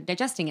lot of time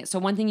digesting it. So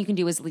one thing you can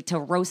do is to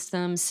roast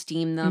them,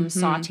 steam them,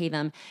 saute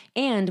them.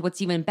 And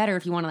what's even better,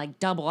 if you want to like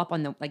double up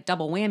on the like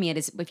double whammy, it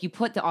is if you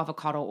put the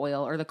avocado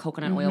oil or the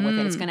coconut oil with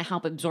it, it's going to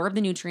help absorb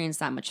the nutrients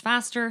that much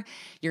faster.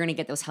 You're going to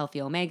get those healthy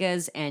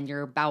omegas, and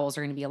your bowels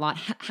are going to be a lot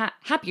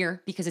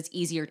happier because it's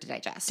easier to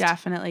digest.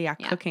 Definitely. Yeah.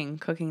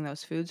 Cooking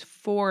those foods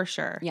for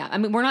sure. Yeah. I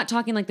mean, we're not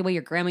talking like the way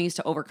your grandma used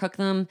to overcook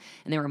them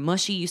and they were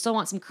mushy. You still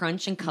want some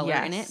crunch and color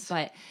in it,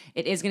 but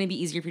it is going to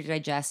be easier for you to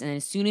digest. And then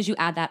as soon as you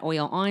add that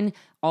oil on,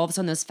 all of a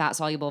sudden those fat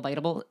soluble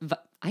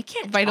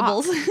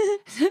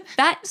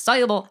fat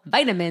soluble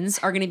vitamins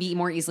are going to be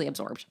more easily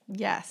absorbed.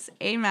 Yes.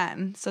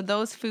 Amen. So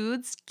those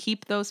foods,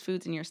 keep those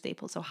foods in your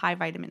staples. So high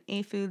vitamin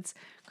A foods,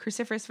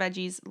 cruciferous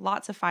veggies,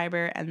 lots of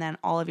fiber, and then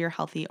all of your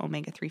healthy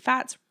omega-3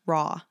 fats,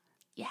 raw.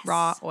 Yes.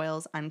 Raw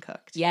oils,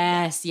 uncooked.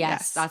 Yes.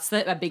 That's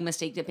a big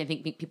mistake that I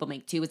think people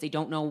make too, is they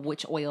don't know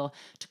which oil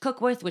to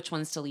cook with, which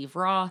ones to leave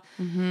raw.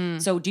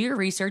 So do your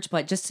research,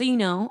 but just so you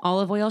know,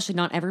 olive oil should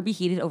not ever be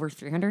heated over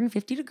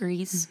 350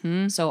 degrees.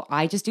 So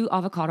I just do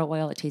avocado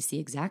oil. It tastes the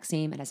exact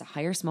same. It has a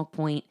higher smoke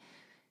point.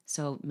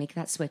 So make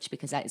that switch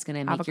because that is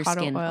going to make your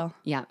skin. Oil.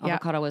 Yeah.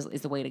 Avocado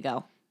is the way to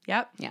go.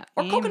 Yep. Yeah.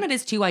 Or coconut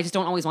is too. I just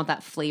don't always want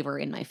that flavor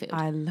in my food.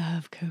 I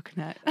love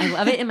coconut. I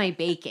love it in my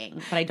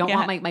baking, but I don't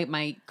want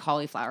my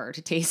cauliflower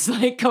to taste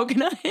like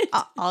coconut.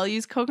 I'll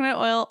use coconut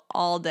oil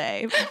all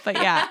day. But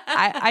yeah,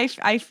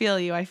 I feel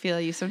you. I feel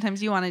you.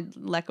 Sometimes you want to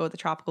let go of the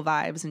tropical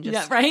vibes and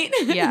just right?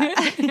 Yeah.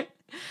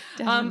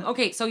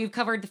 Okay, so you've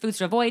covered the foods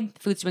to avoid, the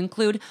foods to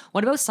include.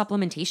 What about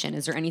supplementation?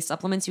 Is there any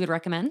supplements you would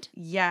recommend?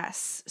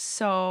 Yes.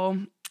 So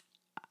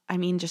I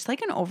mean, just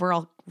like an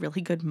overall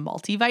really good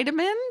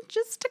multivitamin,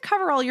 just to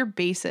cover all your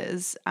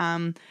bases.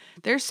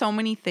 There's so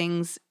many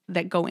things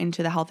that go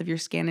into the health of your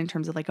skin in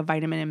terms of like a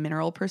vitamin and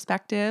mineral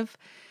perspective.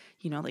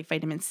 You know, like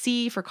vitamin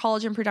C for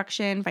collagen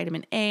production,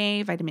 vitamin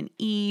A, vitamin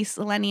E,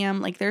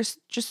 selenium. Like there's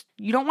just,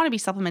 you don't want to be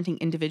supplementing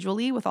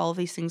individually with all of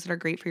these things that are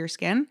great for your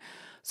skin.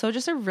 So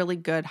just a really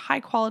good high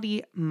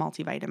quality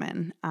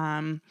multivitamin.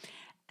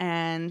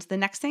 And the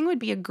next thing would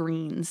be a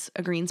greens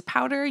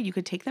powder. You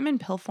could take them in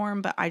pill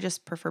form, but I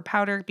just prefer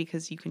powder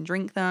because you can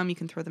drink them. You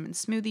can throw them in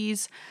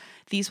smoothies.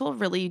 These will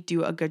really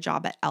do a good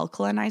job at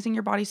alkalinizing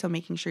your body. So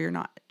making sure you're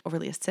not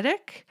overly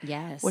acidic.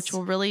 Yes. Which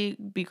will really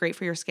be great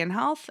for your skin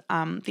health.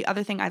 The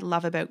other thing I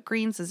love about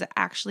greens is it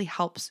actually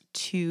helps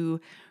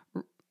to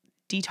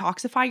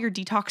detoxify your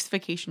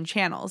detoxification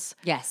channels.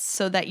 Yes.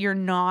 So that you're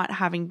not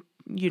having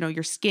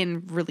your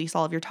skin release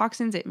all of your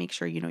toxins. It makes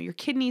sure, your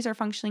kidneys are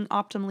functioning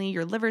optimally,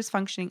 your liver's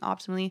functioning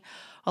optimally.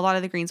 A lot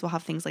of the greens will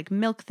have things like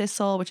milk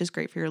thistle, which is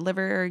great for your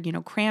liver,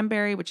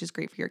 cranberry, which is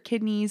great for your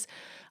kidneys,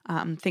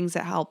 things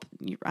that help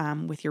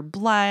with your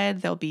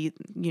blood. There'll be,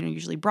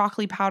 usually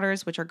broccoli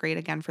powders, which are great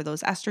again for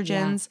those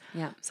estrogens.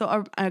 Yeah.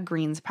 So a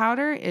greens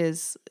powder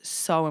is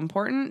so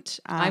important.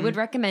 I would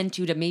recommend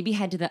to maybe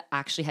head to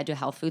a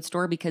health food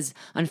store, because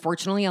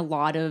unfortunately a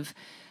lot of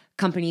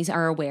companies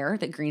are aware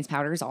that greens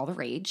powder is all the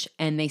rage,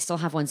 and they still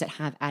have ones that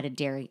have added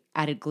dairy,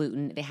 added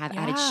gluten, they have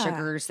added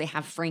sugars, they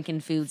have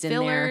frankenfoods in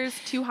there. Fillers,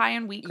 too high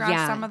in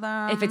wheatgrass, some of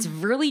them. If it's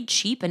really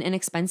cheap and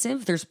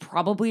inexpensive, there's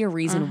probably a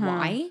reason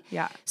why.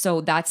 Yeah.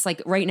 So that's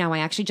like right now I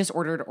actually just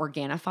ordered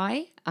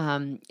Organifi.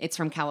 It's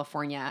from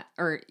California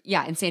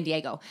in San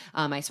Diego.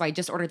 So I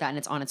just ordered that and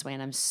it's on its way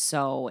and I'm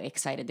so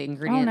excited. The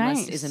ingredient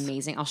list is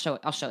amazing. I'll show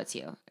it to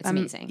you. It's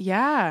amazing.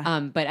 Yeah.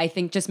 But I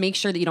think just make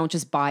sure that you don't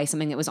just buy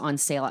something that was on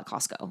sale at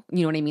Costco.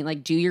 You know what I mean?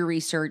 Like do your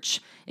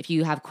research. If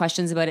you have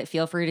questions about it,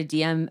 feel free to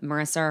DM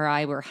Marissa or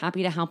I. We're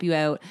happy to help you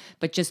out,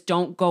 but just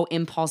don't go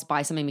impulse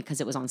buy something because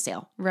it was on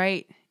sale.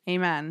 Right.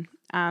 Amen.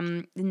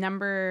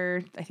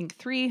 Number, I think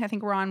 3,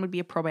 we're on would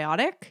be a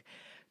probiotic.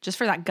 Just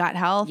for that gut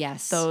health.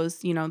 Yes.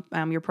 Those, your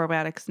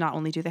probiotics, not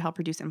only do they help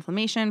reduce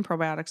inflammation,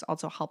 probiotics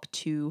also help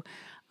to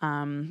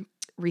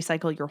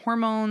recycle your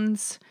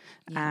hormones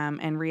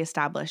and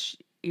reestablish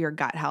your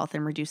gut health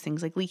and reduce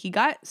things like leaky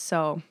gut.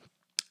 So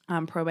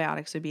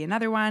probiotics would be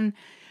another one.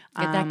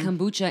 Get that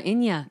kombucha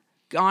in ya.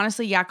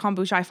 Honestly,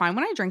 kombucha. I find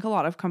when I drink a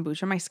lot of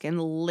kombucha, my skin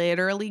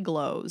literally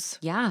glows.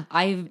 Yeah.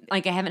 I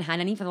haven't had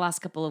any for the last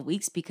couple of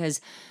weeks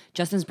because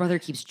Justin's brother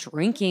keeps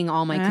drinking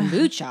all my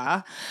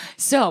kombucha.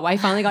 So I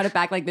finally got it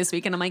back like this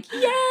week and I'm like,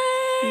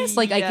 yes!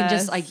 Like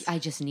I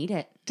just need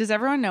it. Does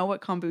everyone know what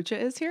kombucha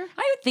is here?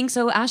 I would think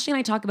so. Ashley and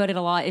I talk about it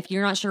a lot. If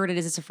you're not sure what it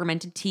is, it's a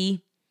fermented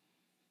tea.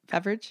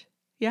 Beverage?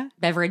 Yeah.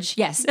 Beverage,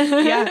 yes.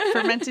 Yeah,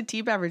 fermented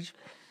tea beverage.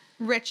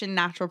 Rich in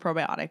natural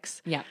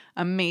probiotics. Yeah.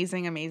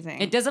 Amazing.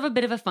 It does have a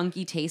bit of a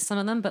funky taste, some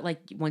of them, but like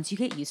once you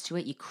get used to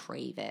it, you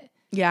crave it.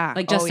 Yeah.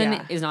 Like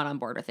Justin is not on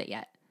board with it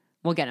yet.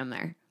 We'll get him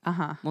there.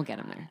 Uh-huh. We'll get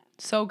him there.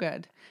 So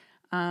good.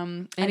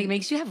 And it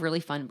makes you have really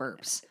fun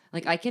burps.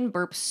 Like I can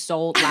burp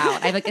so loud.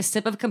 I have like a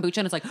sip of kombucha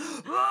and it's like,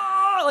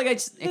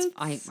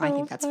 I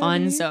think that's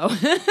fun. So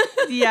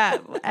yeah,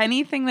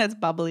 anything that's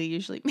bubbly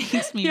usually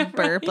makes me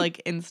burp like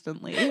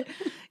instantly.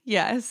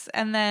 Yes.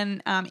 And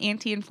then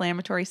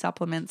anti-inflammatory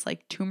supplements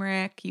like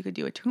turmeric. You could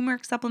do a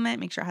turmeric supplement.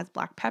 Make sure it has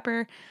black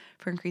pepper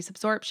for increased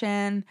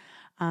absorption.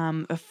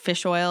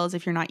 Fish oils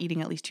if you're not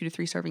eating at least 2 to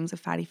 3 servings of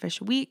fatty fish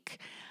a week.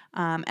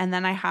 And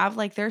then I have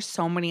there's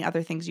so many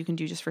other things you can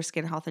do just for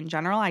skin health in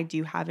general. I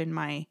do have in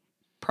my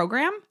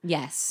program.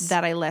 Yes.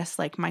 That I list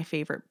my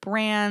favorite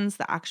brands,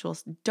 the actual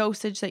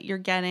dosage that you're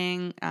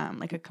getting,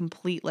 a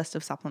complete list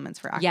of supplements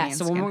for acne and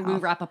so skin when we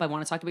health. wrap up, I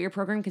want to talk about your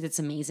program because it's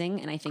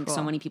amazing. And I think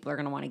so many people are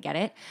going to want to get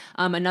it.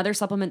 Another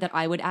supplement that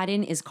I would add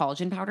in is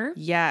collagen powder.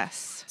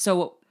 Yes.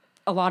 So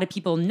a lot of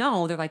people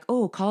know, they're like,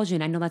 oh,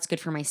 collagen, I know that's good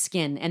for my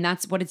skin. And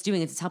that's what it's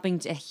doing. It's helping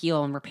to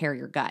heal and repair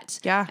your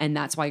gut. Yeah. And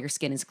that's why your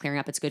skin is clearing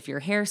up. It's good for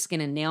your hair,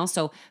 skin, and nails.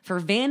 So for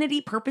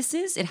vanity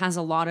purposes, it has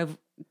a lot of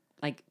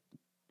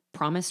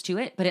promise to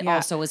it, but it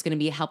also is going to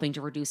be helping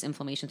to reduce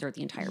inflammation throughout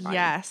the entire body.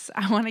 Yes.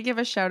 I want to give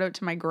a shout out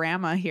to my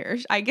grandma here.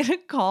 I get a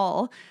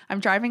call. I'm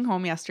driving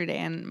home yesterday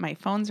and my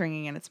phone's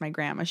ringing and it's my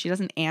grandma. She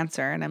doesn't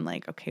answer and I'm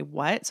like, okay,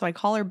 what? So I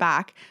call her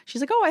back.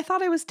 She's like, oh, I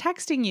thought I was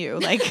texting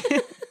you.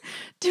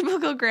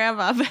 Typical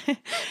grandma. But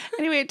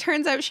anyway, it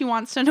turns out she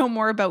wants to know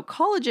more about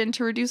collagen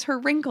to reduce her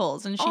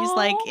wrinkles. And she's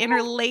in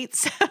her late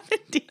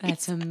 70s.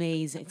 That's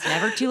amazing. It's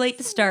never too late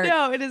to start.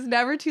 No, it is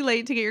never too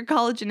late to get your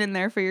collagen in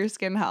there for your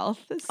skin health.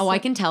 Oh, I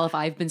can tell if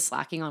I've been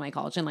slacking on my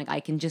collagen. I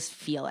can just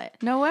feel it.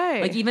 No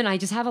way. Even I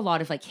just have a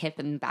lot of hip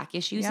and back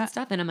issues and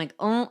stuff. And I'm like,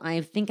 oh,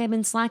 I think I've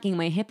been slacking.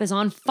 My hip is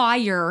on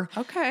fire.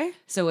 Okay.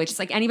 So it's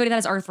just anybody that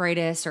has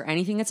arthritis or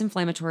anything that's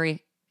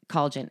inflammatory,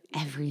 collagen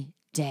every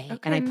day. Okay,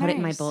 and I put it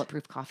in my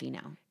bulletproof coffee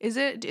now. Is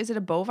it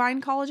a bovine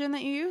collagen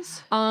that you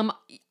use?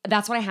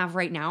 That's what I have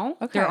right now.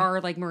 Okay. There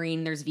are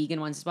marine, there's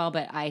vegan ones as well,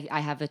 but I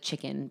have a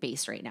chicken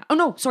base right now. Oh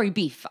no, sorry,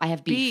 beef. I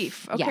have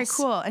beef. Okay, yes.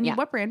 cool. And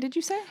what brand did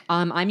you say?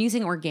 I'm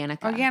using Organica.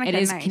 Organica, It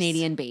is nice.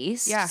 Canadian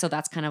based. Yeah. So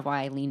that's kind of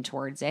why I lean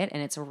towards it.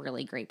 And it's a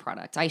really great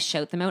product. I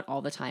shout them out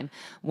all the time.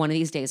 One of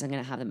these days I'm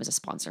gonna have them as a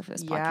sponsor for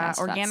this podcast.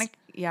 Organic.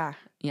 Yeah.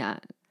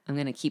 I'm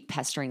gonna keep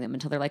pestering them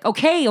until they're like,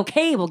 okay,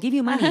 we'll give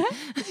you money.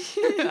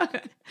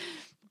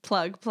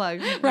 Plug.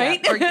 Right?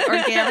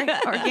 Yeah.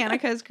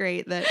 Organica is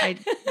great.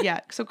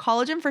 So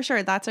collagen for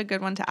sure. That's a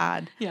good one to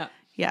add. Yeah.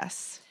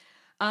 Yes.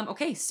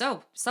 Okay,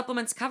 so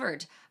supplements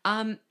covered.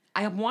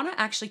 I want to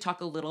actually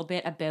talk a little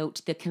bit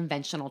about the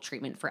conventional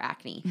treatment for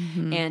acne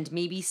and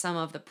maybe some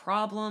of the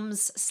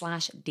problems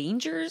 /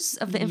 dangers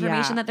of the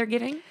information that they're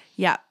giving.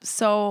 Yeah.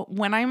 So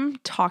when I'm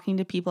talking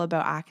to people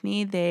about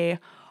acne, they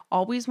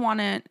always want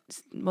to,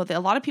 a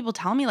lot of people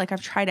tell me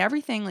I've tried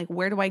everything.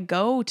 Where do I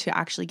go to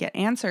actually get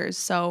answers?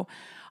 So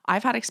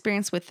I've had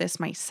experience with this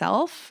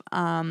myself.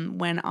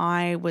 When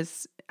I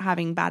was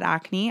having bad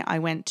acne, I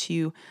went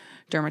to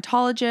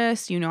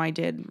dermatologists. I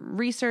did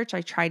research.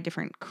 I tried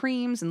different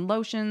creams and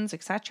lotions,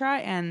 etc.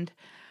 And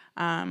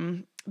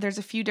there's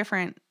a few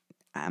different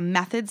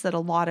methods that a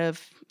lot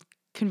of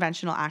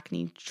conventional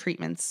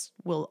practitioners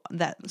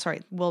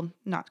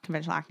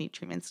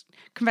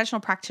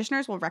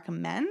will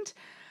recommend.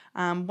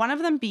 One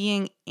of them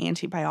being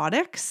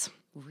antibiotics.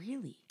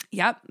 Really?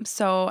 Yep.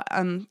 So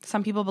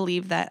some people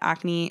believe that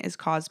acne is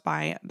caused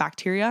by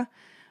bacteria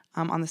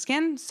on the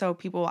skin. So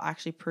people will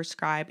actually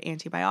prescribe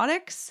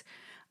antibiotics.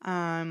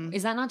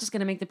 Is that not just going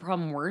to make the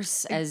problem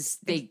worse as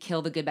they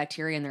kill the good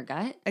bacteria in their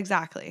gut?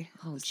 Exactly.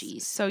 Oh,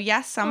 geez. So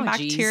yes, some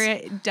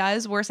bacteria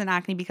does worsen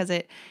acne because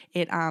it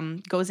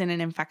goes in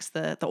and infects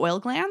the oil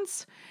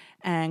glands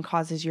and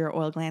causes your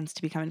oil glands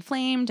to become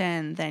inflamed,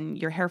 and then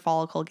your hair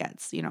follicle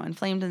gets,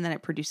 inflamed, and then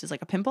it produces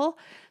a pimple.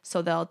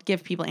 So they'll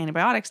give people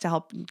antibiotics to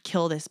help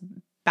kill this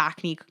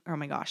bacteria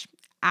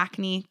causing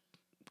acne.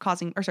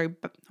 I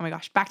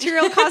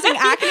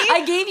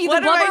gave you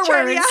the blubber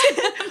words.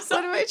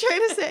 What am I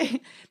trying to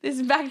say?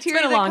 This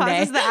bacteria that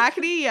causes the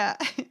acne, yeah.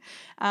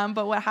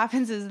 But what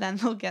happens is then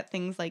they'll get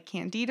things like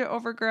candida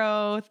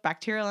overgrowth,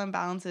 bacterial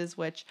imbalances,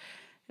 which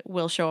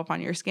will show up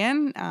on your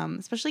skin,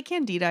 especially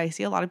candida. I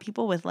see a lot of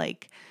people with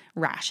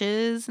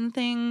rashes and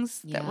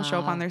things that will show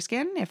up on their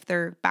skin if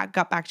their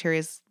gut bacteria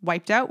is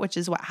wiped out, which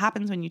is what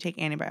happens when you take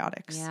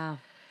antibiotics. Yeah.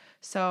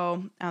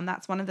 So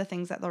that's one of the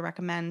things that they'll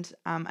recommend.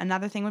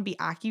 Another thing would be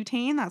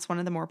Accutane. That's one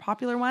of the more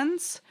popular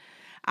ones.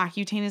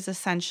 Accutane is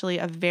essentially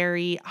a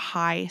very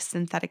high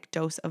synthetic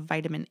dose of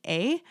vitamin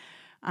A.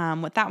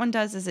 What that one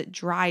does is it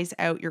dries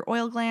out your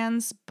oil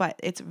glands, but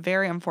it's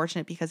very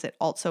unfortunate because it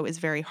also is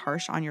very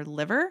harsh on your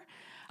liver.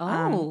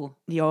 Oh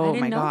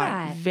my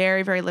God.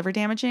 Very, very liver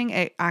damaging.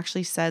 It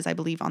actually says, I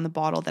believe, on the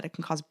bottle that it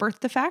can cause birth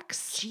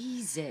defects.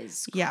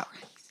 Jesus Christ. Yeah.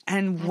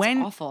 And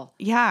That's awful.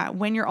 Yeah,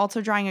 when you're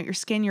also drying out your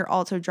skin, you're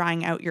also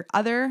drying out your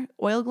other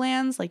oil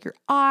glands, like your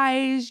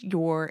eyes,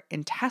 your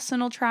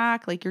intestinal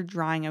tract, you're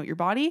drying out your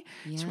body.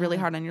 Yeah. It's really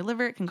hard on your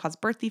liver. It can cause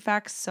birth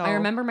defects. So I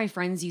remember my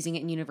friends using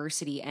it in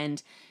university,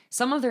 and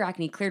some of their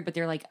acne cleared, but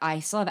they're like, I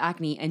still have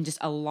acne and just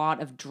a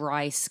lot of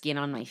dry skin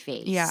on my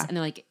face. Yeah. And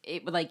they're like,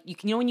 you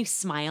can, when you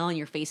smile and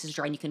your face is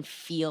dry and you can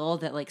feel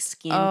that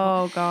skin.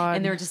 Oh God.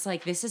 And they're just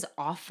like, this is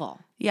awful.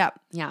 Yeah.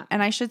 Yeah.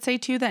 And I should say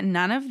too that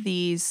none of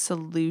these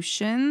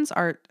solutions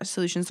are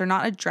solutions. They're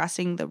not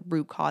addressing the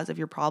root cause of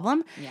your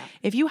problem. Yeah.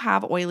 If you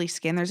have oily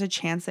skin, there's a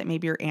chance that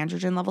maybe your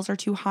androgen levels are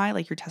too high,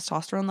 like your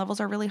testosterone levels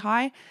are really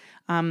high.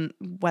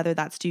 Whether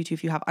that's due to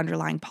if you have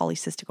underlying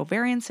polycystic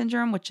ovarian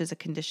syndrome, which is a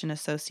condition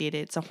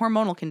associated, it's a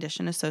hormonal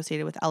condition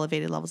associated with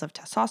elevated levels of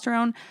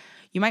testosterone.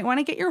 You might want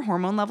to get your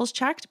hormone levels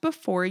checked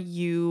before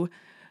you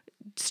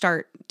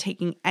start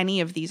taking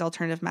any of these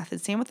alternative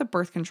methods. Same with the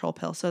birth control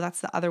pill. So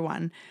that's the other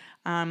one.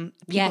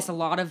 Yes, a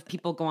lot of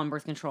people go on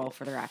birth control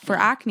for their acne. For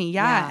acne,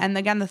 yeah. And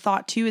again, the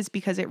thought too is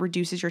because it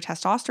reduces your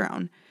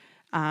testosterone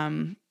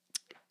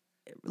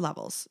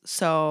levels.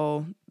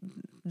 So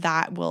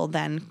that will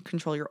then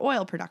control your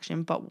oil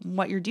production. But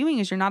what you're doing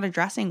is you're not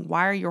addressing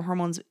why are your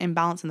hormones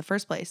imbalanced in the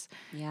first place.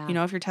 Yeah. You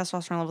know, if your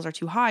testosterone levels are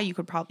too high, you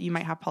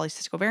might have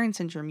polycystic ovarian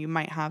syndrome. You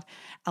might have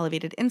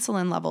elevated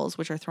insulin levels,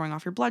 which are throwing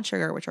off your blood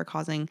sugar, which are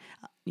causing,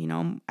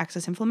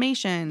 excess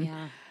inflammation.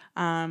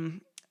 Yeah.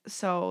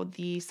 So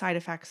the side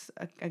effects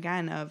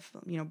again of,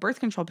 birth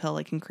control pill,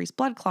 like increased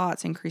blood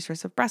clots, increased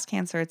risk of breast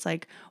cancer. It's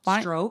like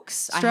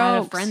strokes. I had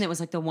a friend that was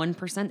like the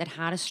 1% that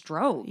had a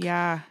stroke.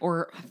 Yeah.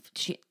 Or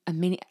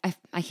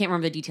I can't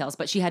remember the details,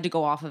 but she had to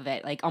go off of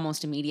it like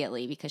almost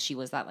immediately because she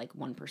was that like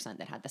 1%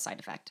 that had the side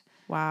effect.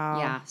 Wow.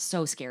 Yeah.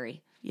 So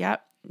scary.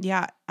 Yep.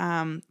 Yeah.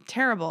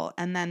 Terrible.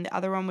 And then the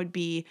other one would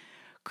be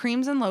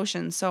creams and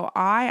lotions. So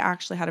I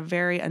actually had a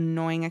very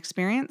annoying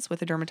experience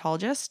with a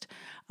dermatologist.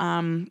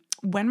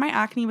 When my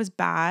acne was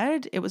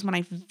bad, it was when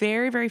I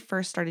very, very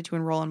first started to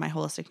enroll in my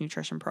holistic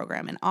nutrition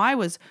program. And I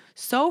was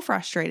so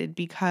frustrated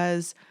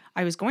because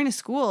I was going to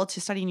school to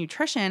study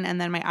nutrition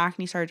and then my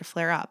acne started to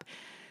flare up.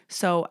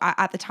 So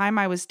at the time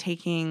I was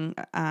taking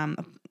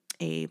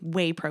a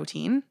whey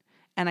protein,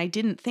 and I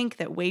didn't think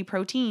that whey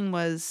protein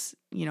was,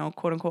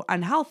 quote unquote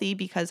unhealthy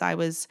because I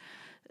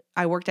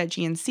worked at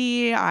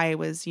GNC. I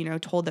was,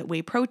 told that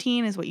whey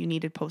protein is what you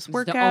needed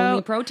post-workout. The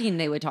only protein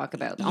they would talk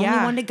about. The only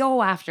one to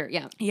go after.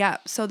 Yeah. Yeah.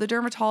 So the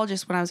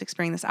dermatologist, when I was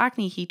experiencing this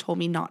acne, he told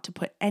me not to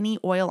put any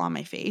oil on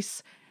my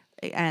face,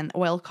 and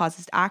oil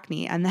causes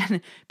acne. And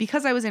then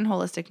because I was in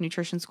holistic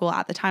nutrition school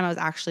at the time, I was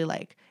actually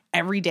like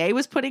every day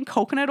was putting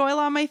coconut oil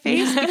on my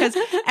face because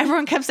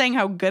everyone kept saying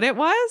how good it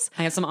was.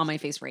 I have some on my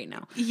face right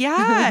now.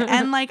 Yeah.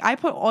 And like I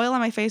put oil on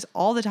my face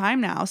all the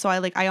time now. So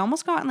I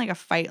almost got in like a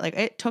fight. Like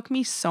it took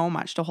me so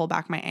much to hold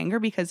back my anger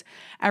because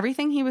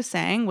everything he was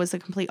saying was the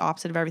complete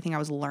opposite of everything I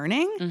was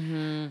learning.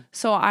 Mm-hmm.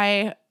 So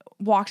I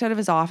walked out of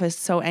his office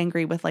so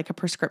angry with like a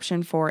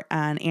prescription for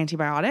an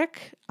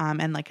antibiotic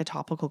and like a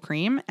topical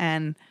cream.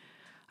 And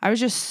I was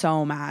just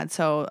so mad.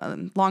 So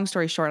long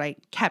story short, I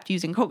kept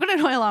using coconut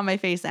oil on my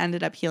face,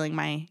 ended up healing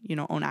my,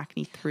 own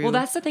acne through. Well,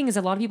 that's the thing is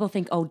a lot of people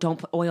think, oh, don't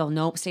put oil.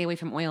 Nope, stay away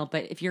from oil.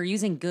 But if you're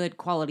using good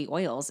quality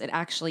oils, it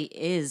actually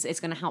is.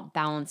 It's going to help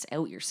balance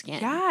out your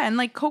skin. Yeah. And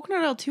like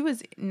coconut oil too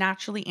is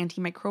naturally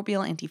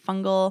antimicrobial,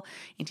 antifungal,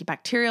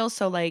 antibacterial.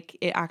 So like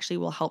it actually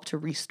will help to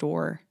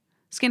restore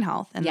skin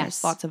health. And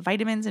there's lots of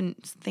vitamins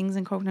and things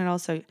in coconut oil.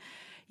 So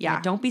yeah.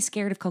 Don't be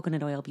scared of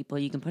coconut oil, people.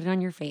 You can put it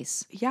on your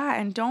face.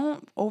 Yeah. And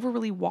don't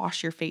overly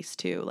wash your face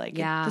too. Like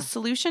the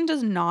solution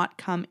does not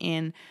come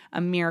in a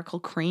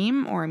miracle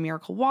cream or a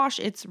miracle wash.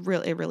 It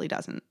really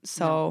doesn't.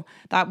 So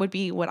that would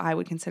be what I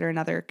would consider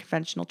another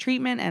conventional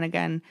treatment. And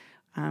again,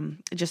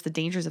 just the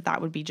dangers of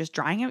that would be just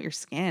drying out your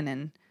skin.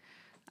 And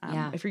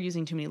if you're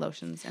using too many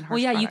lotions and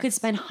harsh products. You could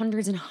spend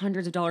hundreds and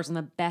hundreds of dollars on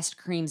the best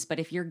creams, but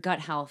if your gut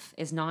health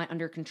is not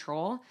under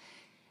control,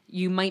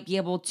 you might be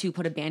able to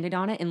put a Band-Aid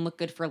on it and look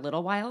good for a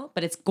little while,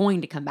 but it's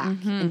going to come back.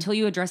 Mm-hmm. Until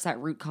you address that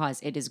root cause,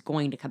 it is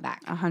going to come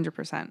back.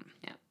 100%.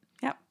 Yeah.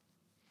 Yep.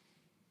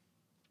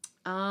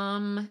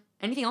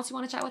 Anything else you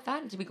want to chat with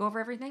that? Did we go over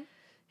everything?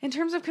 In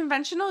terms of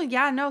conventional,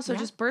 So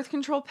just birth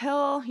control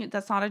pill,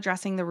 that's not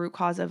addressing the root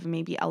cause of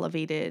maybe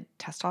elevated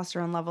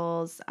testosterone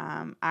levels,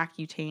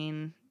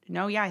 Accutane.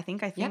 No, I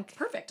think. Yeah,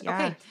 perfect. Yeah.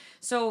 Okay.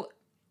 So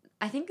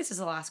I think this is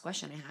the last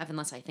question I have,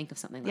 unless I think of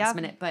something last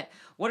minute. But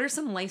what are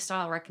some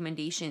lifestyle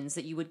recommendations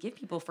that you would give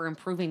people for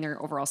improving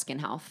their overall skin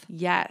health?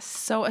 Yes.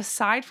 So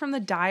aside from the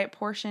diet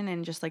portion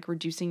and just like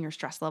reducing your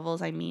stress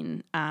levels,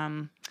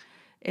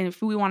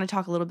 if we want to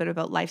talk a little bit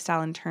about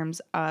lifestyle in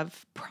terms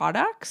of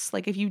products,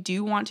 like if you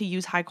do want to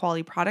use high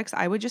quality products,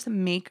 I would just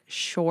make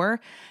sure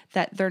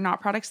that they're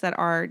not products that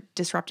are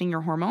disrupting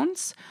your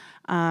hormones.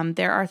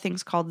 There are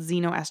things called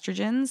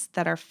xenoestrogens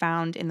that are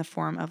found in the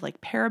form of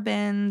like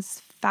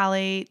parabens,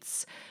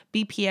 phthalates,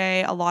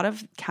 BPA. A lot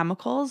of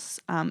chemicals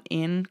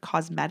in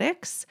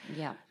cosmetics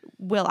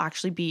will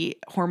actually be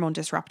hormone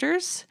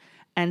disruptors.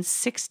 And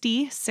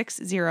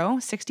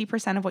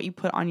 60% of what you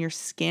put on your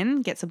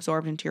skin gets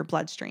absorbed into your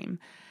bloodstream.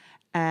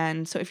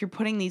 And so if you're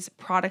putting these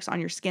products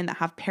on your skin that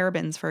have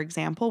parabens, for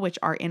example, which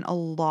are in a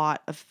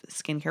lot of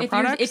skincare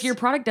products. If your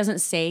product doesn't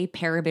say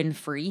paraben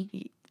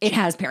free, it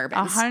has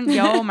parabens.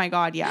 Oh my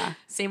God, yeah.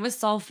 Same with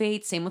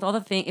sulfate, same with all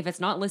the things. If it's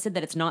not listed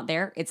that it's not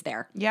there, it's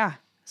there. Yeah.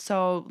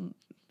 So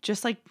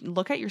just like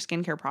look at your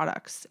skincare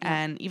products,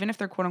 and even if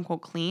they're quote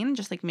unquote clean,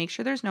 just like make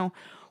sure there's no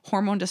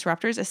hormone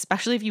disruptors,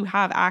 especially if you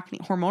have acne,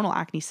 hormonal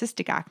acne,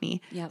 cystic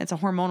acne. It's a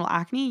hormonal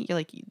acne. You're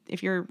like,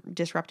 if you're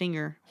disrupting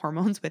your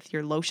hormones with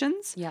your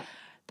lotions,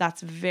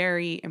 that's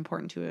very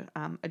important to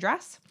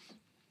address.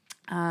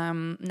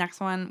 Next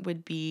one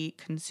would be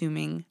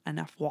consuming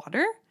enough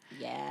water.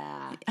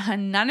 Yeah.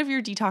 None of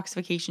your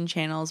detoxification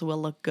channels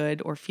will look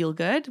good or feel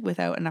good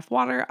without enough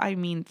water. I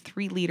mean,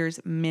 3 liters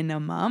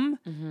minimum.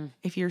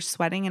 If you're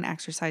sweating and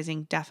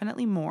exercising,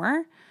 definitely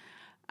more.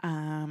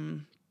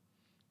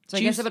 So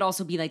I guess it would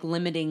also be like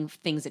limiting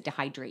things that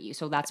dehydrate you.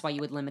 So that's why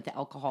you would limit the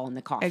alcohol and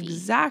the coffee.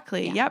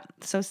 Exactly. Yep.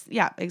 So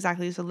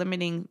exactly. So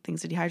limiting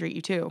things that dehydrate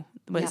you too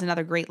is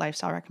another great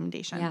lifestyle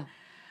recommendation.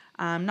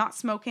 Yeah. Not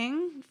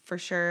smoking, for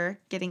sure.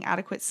 Getting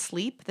adequate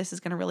sleep. This is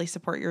going to really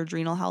support your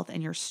adrenal health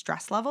and your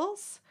stress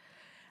levels.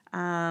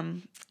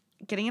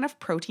 Getting enough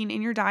protein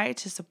in your diet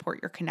to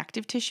support your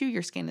connective tissue.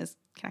 Your skin is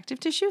connective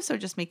tissue, so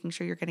just making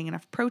sure you're getting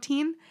enough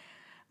protein.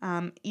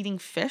 Eating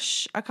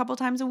fish a couple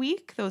times a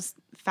week, those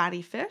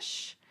fatty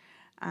fish.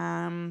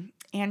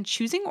 And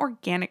choosing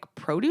organic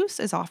produce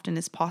as often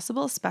as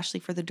possible, especially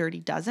for the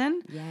dirty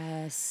dozen.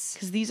 Yes.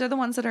 Because these are the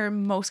ones that are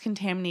most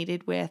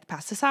contaminated with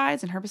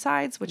pesticides and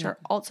herbicides, which are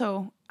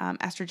also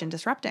estrogen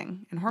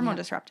disrupting and hormone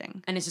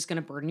disrupting. And it's just going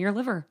to burden your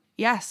liver.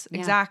 Yes,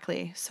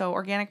 exactly. So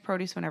organic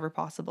produce whenever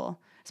possible,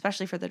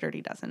 especially for the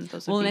dirty dozen.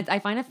 I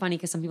find it funny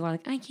because some people are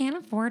like, I can't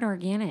afford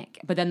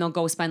organic. But then they'll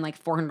go spend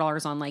like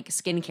 $400 on like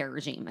skincare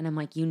regime. And I'm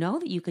like, you know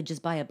that you could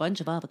just buy a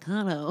bunch of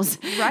avocados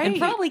and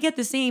probably get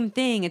the same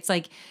thing. It's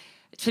like,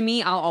 to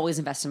me, I'll always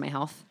invest in my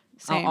health.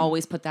 Same. I'll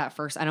always put that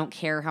first. I don't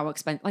care how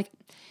expensive, like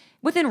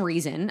within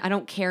reason. I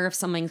don't care if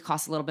something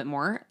costs a little bit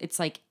more. It's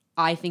like,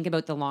 I think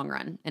about the long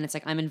run, and it's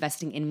like, I'm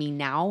investing in me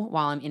now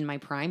while I'm in my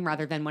prime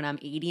rather than when I'm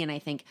 80 and I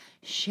think,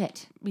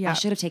 shit, I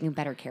should have taken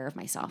better care of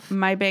myself.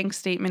 My bank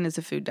statement is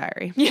a food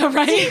diary. Yeah,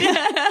 right.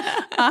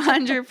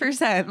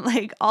 100%.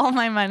 Like all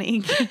my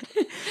money.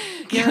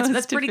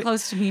 That's pretty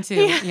close to me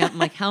too. Yeah. I'm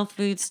like health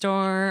food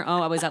store.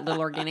 Oh, I was at Little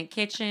Organic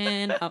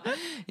Kitchen. Oh,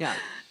 yeah.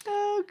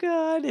 Oh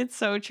God, it's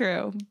so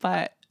true.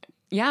 But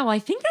yeah, well, I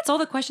think that's all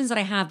the questions that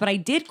I have, but I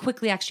did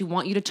quickly actually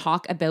want you to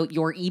talk about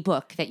your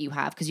ebook that you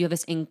have, because you have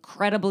this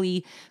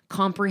incredibly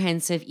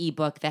comprehensive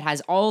ebook that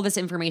has all this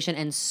information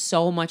and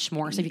so much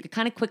more. So if you could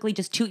kind of quickly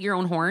just toot your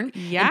own horn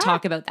and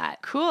talk about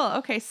that. Cool.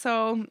 Okay.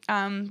 So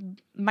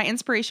my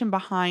inspiration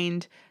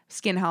behind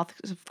skin health,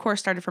 of course,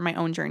 started from my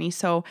own journey.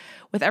 So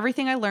with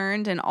everything I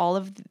learned and all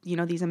of,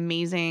 these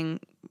amazing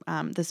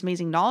this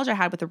amazing knowledge I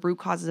had with the root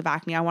causes of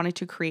acne, I wanted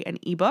to create an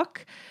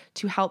ebook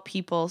to help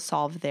people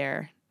solve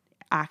their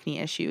acne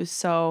issues.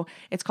 So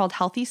it's called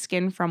Healthy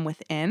Skin from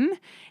Within.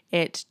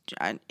 It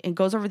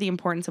goes over the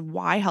importance of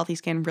why healthy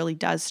skin really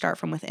does start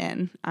from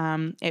within.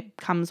 It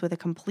comes with a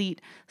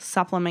complete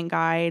supplement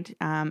guide,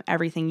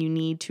 everything you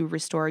need to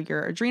restore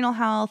your adrenal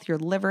health, your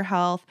liver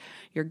health,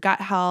 your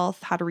gut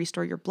health, how to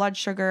restore your blood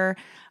sugar.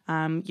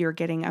 You're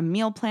getting a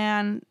meal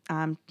plan,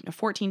 a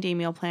 14-day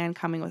meal plan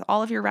coming with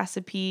all of your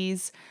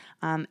recipes,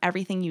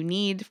 everything you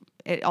need.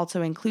 It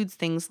also includes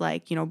things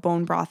like,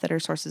 bone broth that are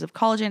sources of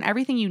collagen,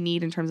 everything you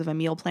need in terms of a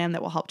meal plan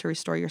that will help to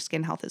restore your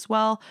skin health as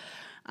well.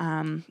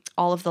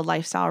 All of the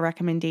lifestyle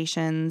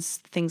recommendations,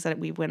 things that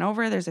we went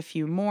over, there's a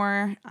few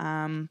more.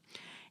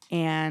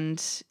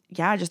 And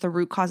yeah, just the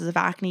root causes of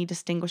acne,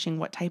 distinguishing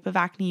what type of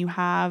acne you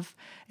have.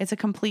 It's a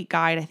complete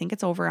guide. I think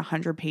it's over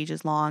 100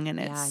 pages long, and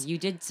it's... Yeah, you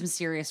did some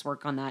serious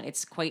work on that.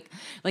 It's quite...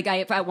 Like,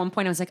 at one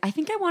point, I was like, I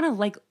think I want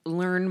to,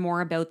 learn more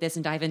about this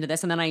and dive into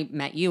this. And then I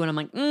met you, and I'm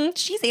like,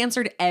 she's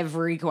answered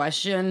every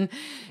question.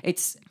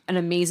 It's an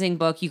amazing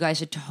book. You guys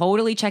should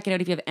totally check it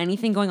out. If you have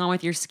anything going on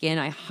with your skin,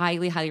 I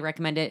highly, highly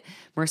recommend it.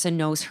 Marissa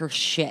knows her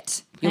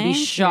shit. You'll be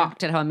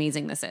shocked at how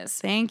amazing this is.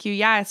 Thank you.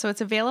 Yeah, so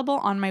it's available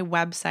on my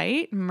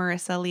website,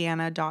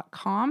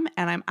 marissaliana.com,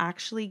 and I'm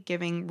actually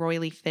giving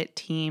Royally Fit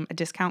team a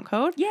discount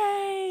code.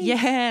 Yay!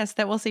 Yes,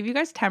 that will save you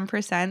guys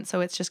 10%.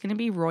 So it's just going to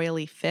be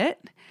Royally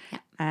Fit.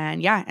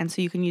 Yeah. And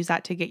so you can use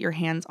that to get your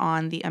hands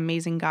on the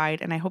amazing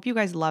guide. And I hope you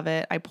guys love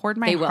it. I poured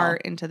my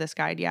heart into this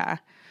guide. Yeah.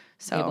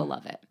 So they will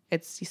love it.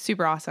 It's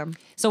super awesome.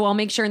 So I'll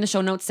make sure in the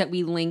show notes that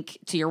we link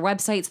to your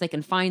website so they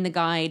can find the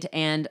guide.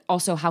 And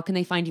also, how can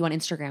they find you on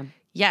Instagram?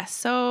 Yes.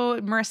 So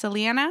Marissa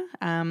Liana,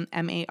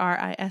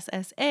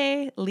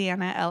 Marissa,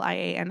 Liana,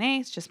 Liana.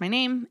 It's just my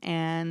name.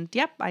 And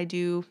yep, I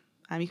do.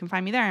 You can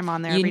find me there. I'm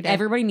on there every day.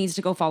 Everybody needs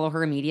to go follow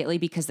her immediately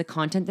because the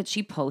content that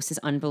she posts is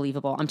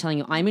unbelievable. I'm telling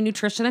you, I'm a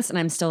nutritionist and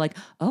I'm still like,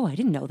 oh, I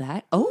didn't know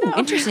that. Oh, no,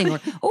 interesting. Really?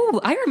 Or,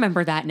 oh, I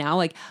remember that now.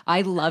 Like,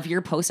 I love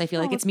your posts. I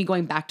feel like it's me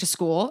going back to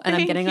school and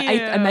I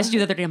messaged you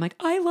the other day. I'm like,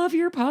 I love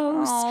your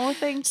posts. Oh,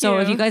 thank you. So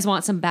if you guys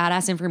want some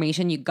badass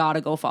information, you got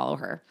to go follow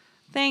her.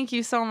 Thank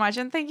you so much.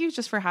 And thank you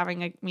just for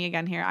having me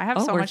again here. I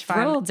have so much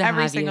fun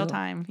every single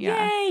time.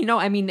 Yeah. Yay. No,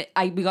 I mean,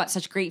 we got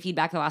such great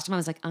feedback the last time. I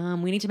was like,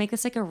 we need to make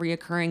this like a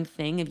reoccurring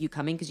thing of you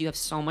coming because you have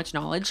so much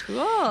knowledge.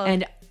 Cool.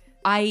 And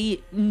I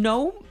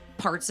know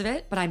parts of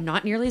it, but I'm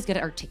not nearly as good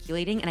at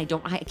articulating, and I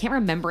can't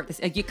remember it.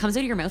 It comes out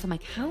of your mouth. I'm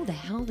like, how the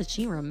hell did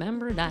she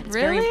remember that? It's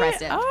very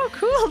impressive. Oh,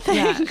 cool.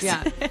 Thanks.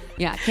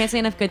 Yeah. Can't say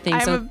enough good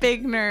things. I'm a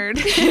big nerd.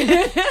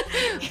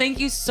 Thank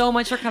you so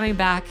much for coming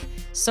back.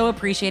 So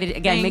appreciated.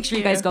 Again, make sure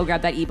you guys go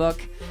grab that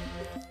ebook.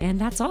 And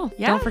that's all.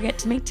 Yeah. Don't forget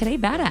to make today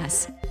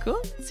badass.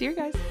 Cool. See you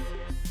guys.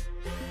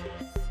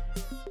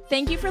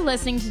 Thank you for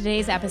listening to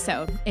today's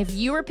episode. If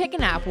you were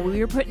picking up what we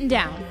were putting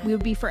down, we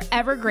would be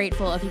forever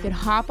grateful if you could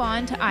hop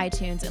on to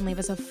iTunes and leave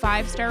us a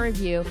 5-star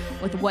review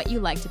with what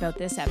you liked about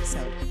this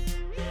episode.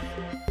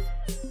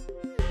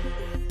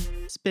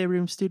 Spare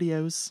Room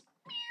Studios.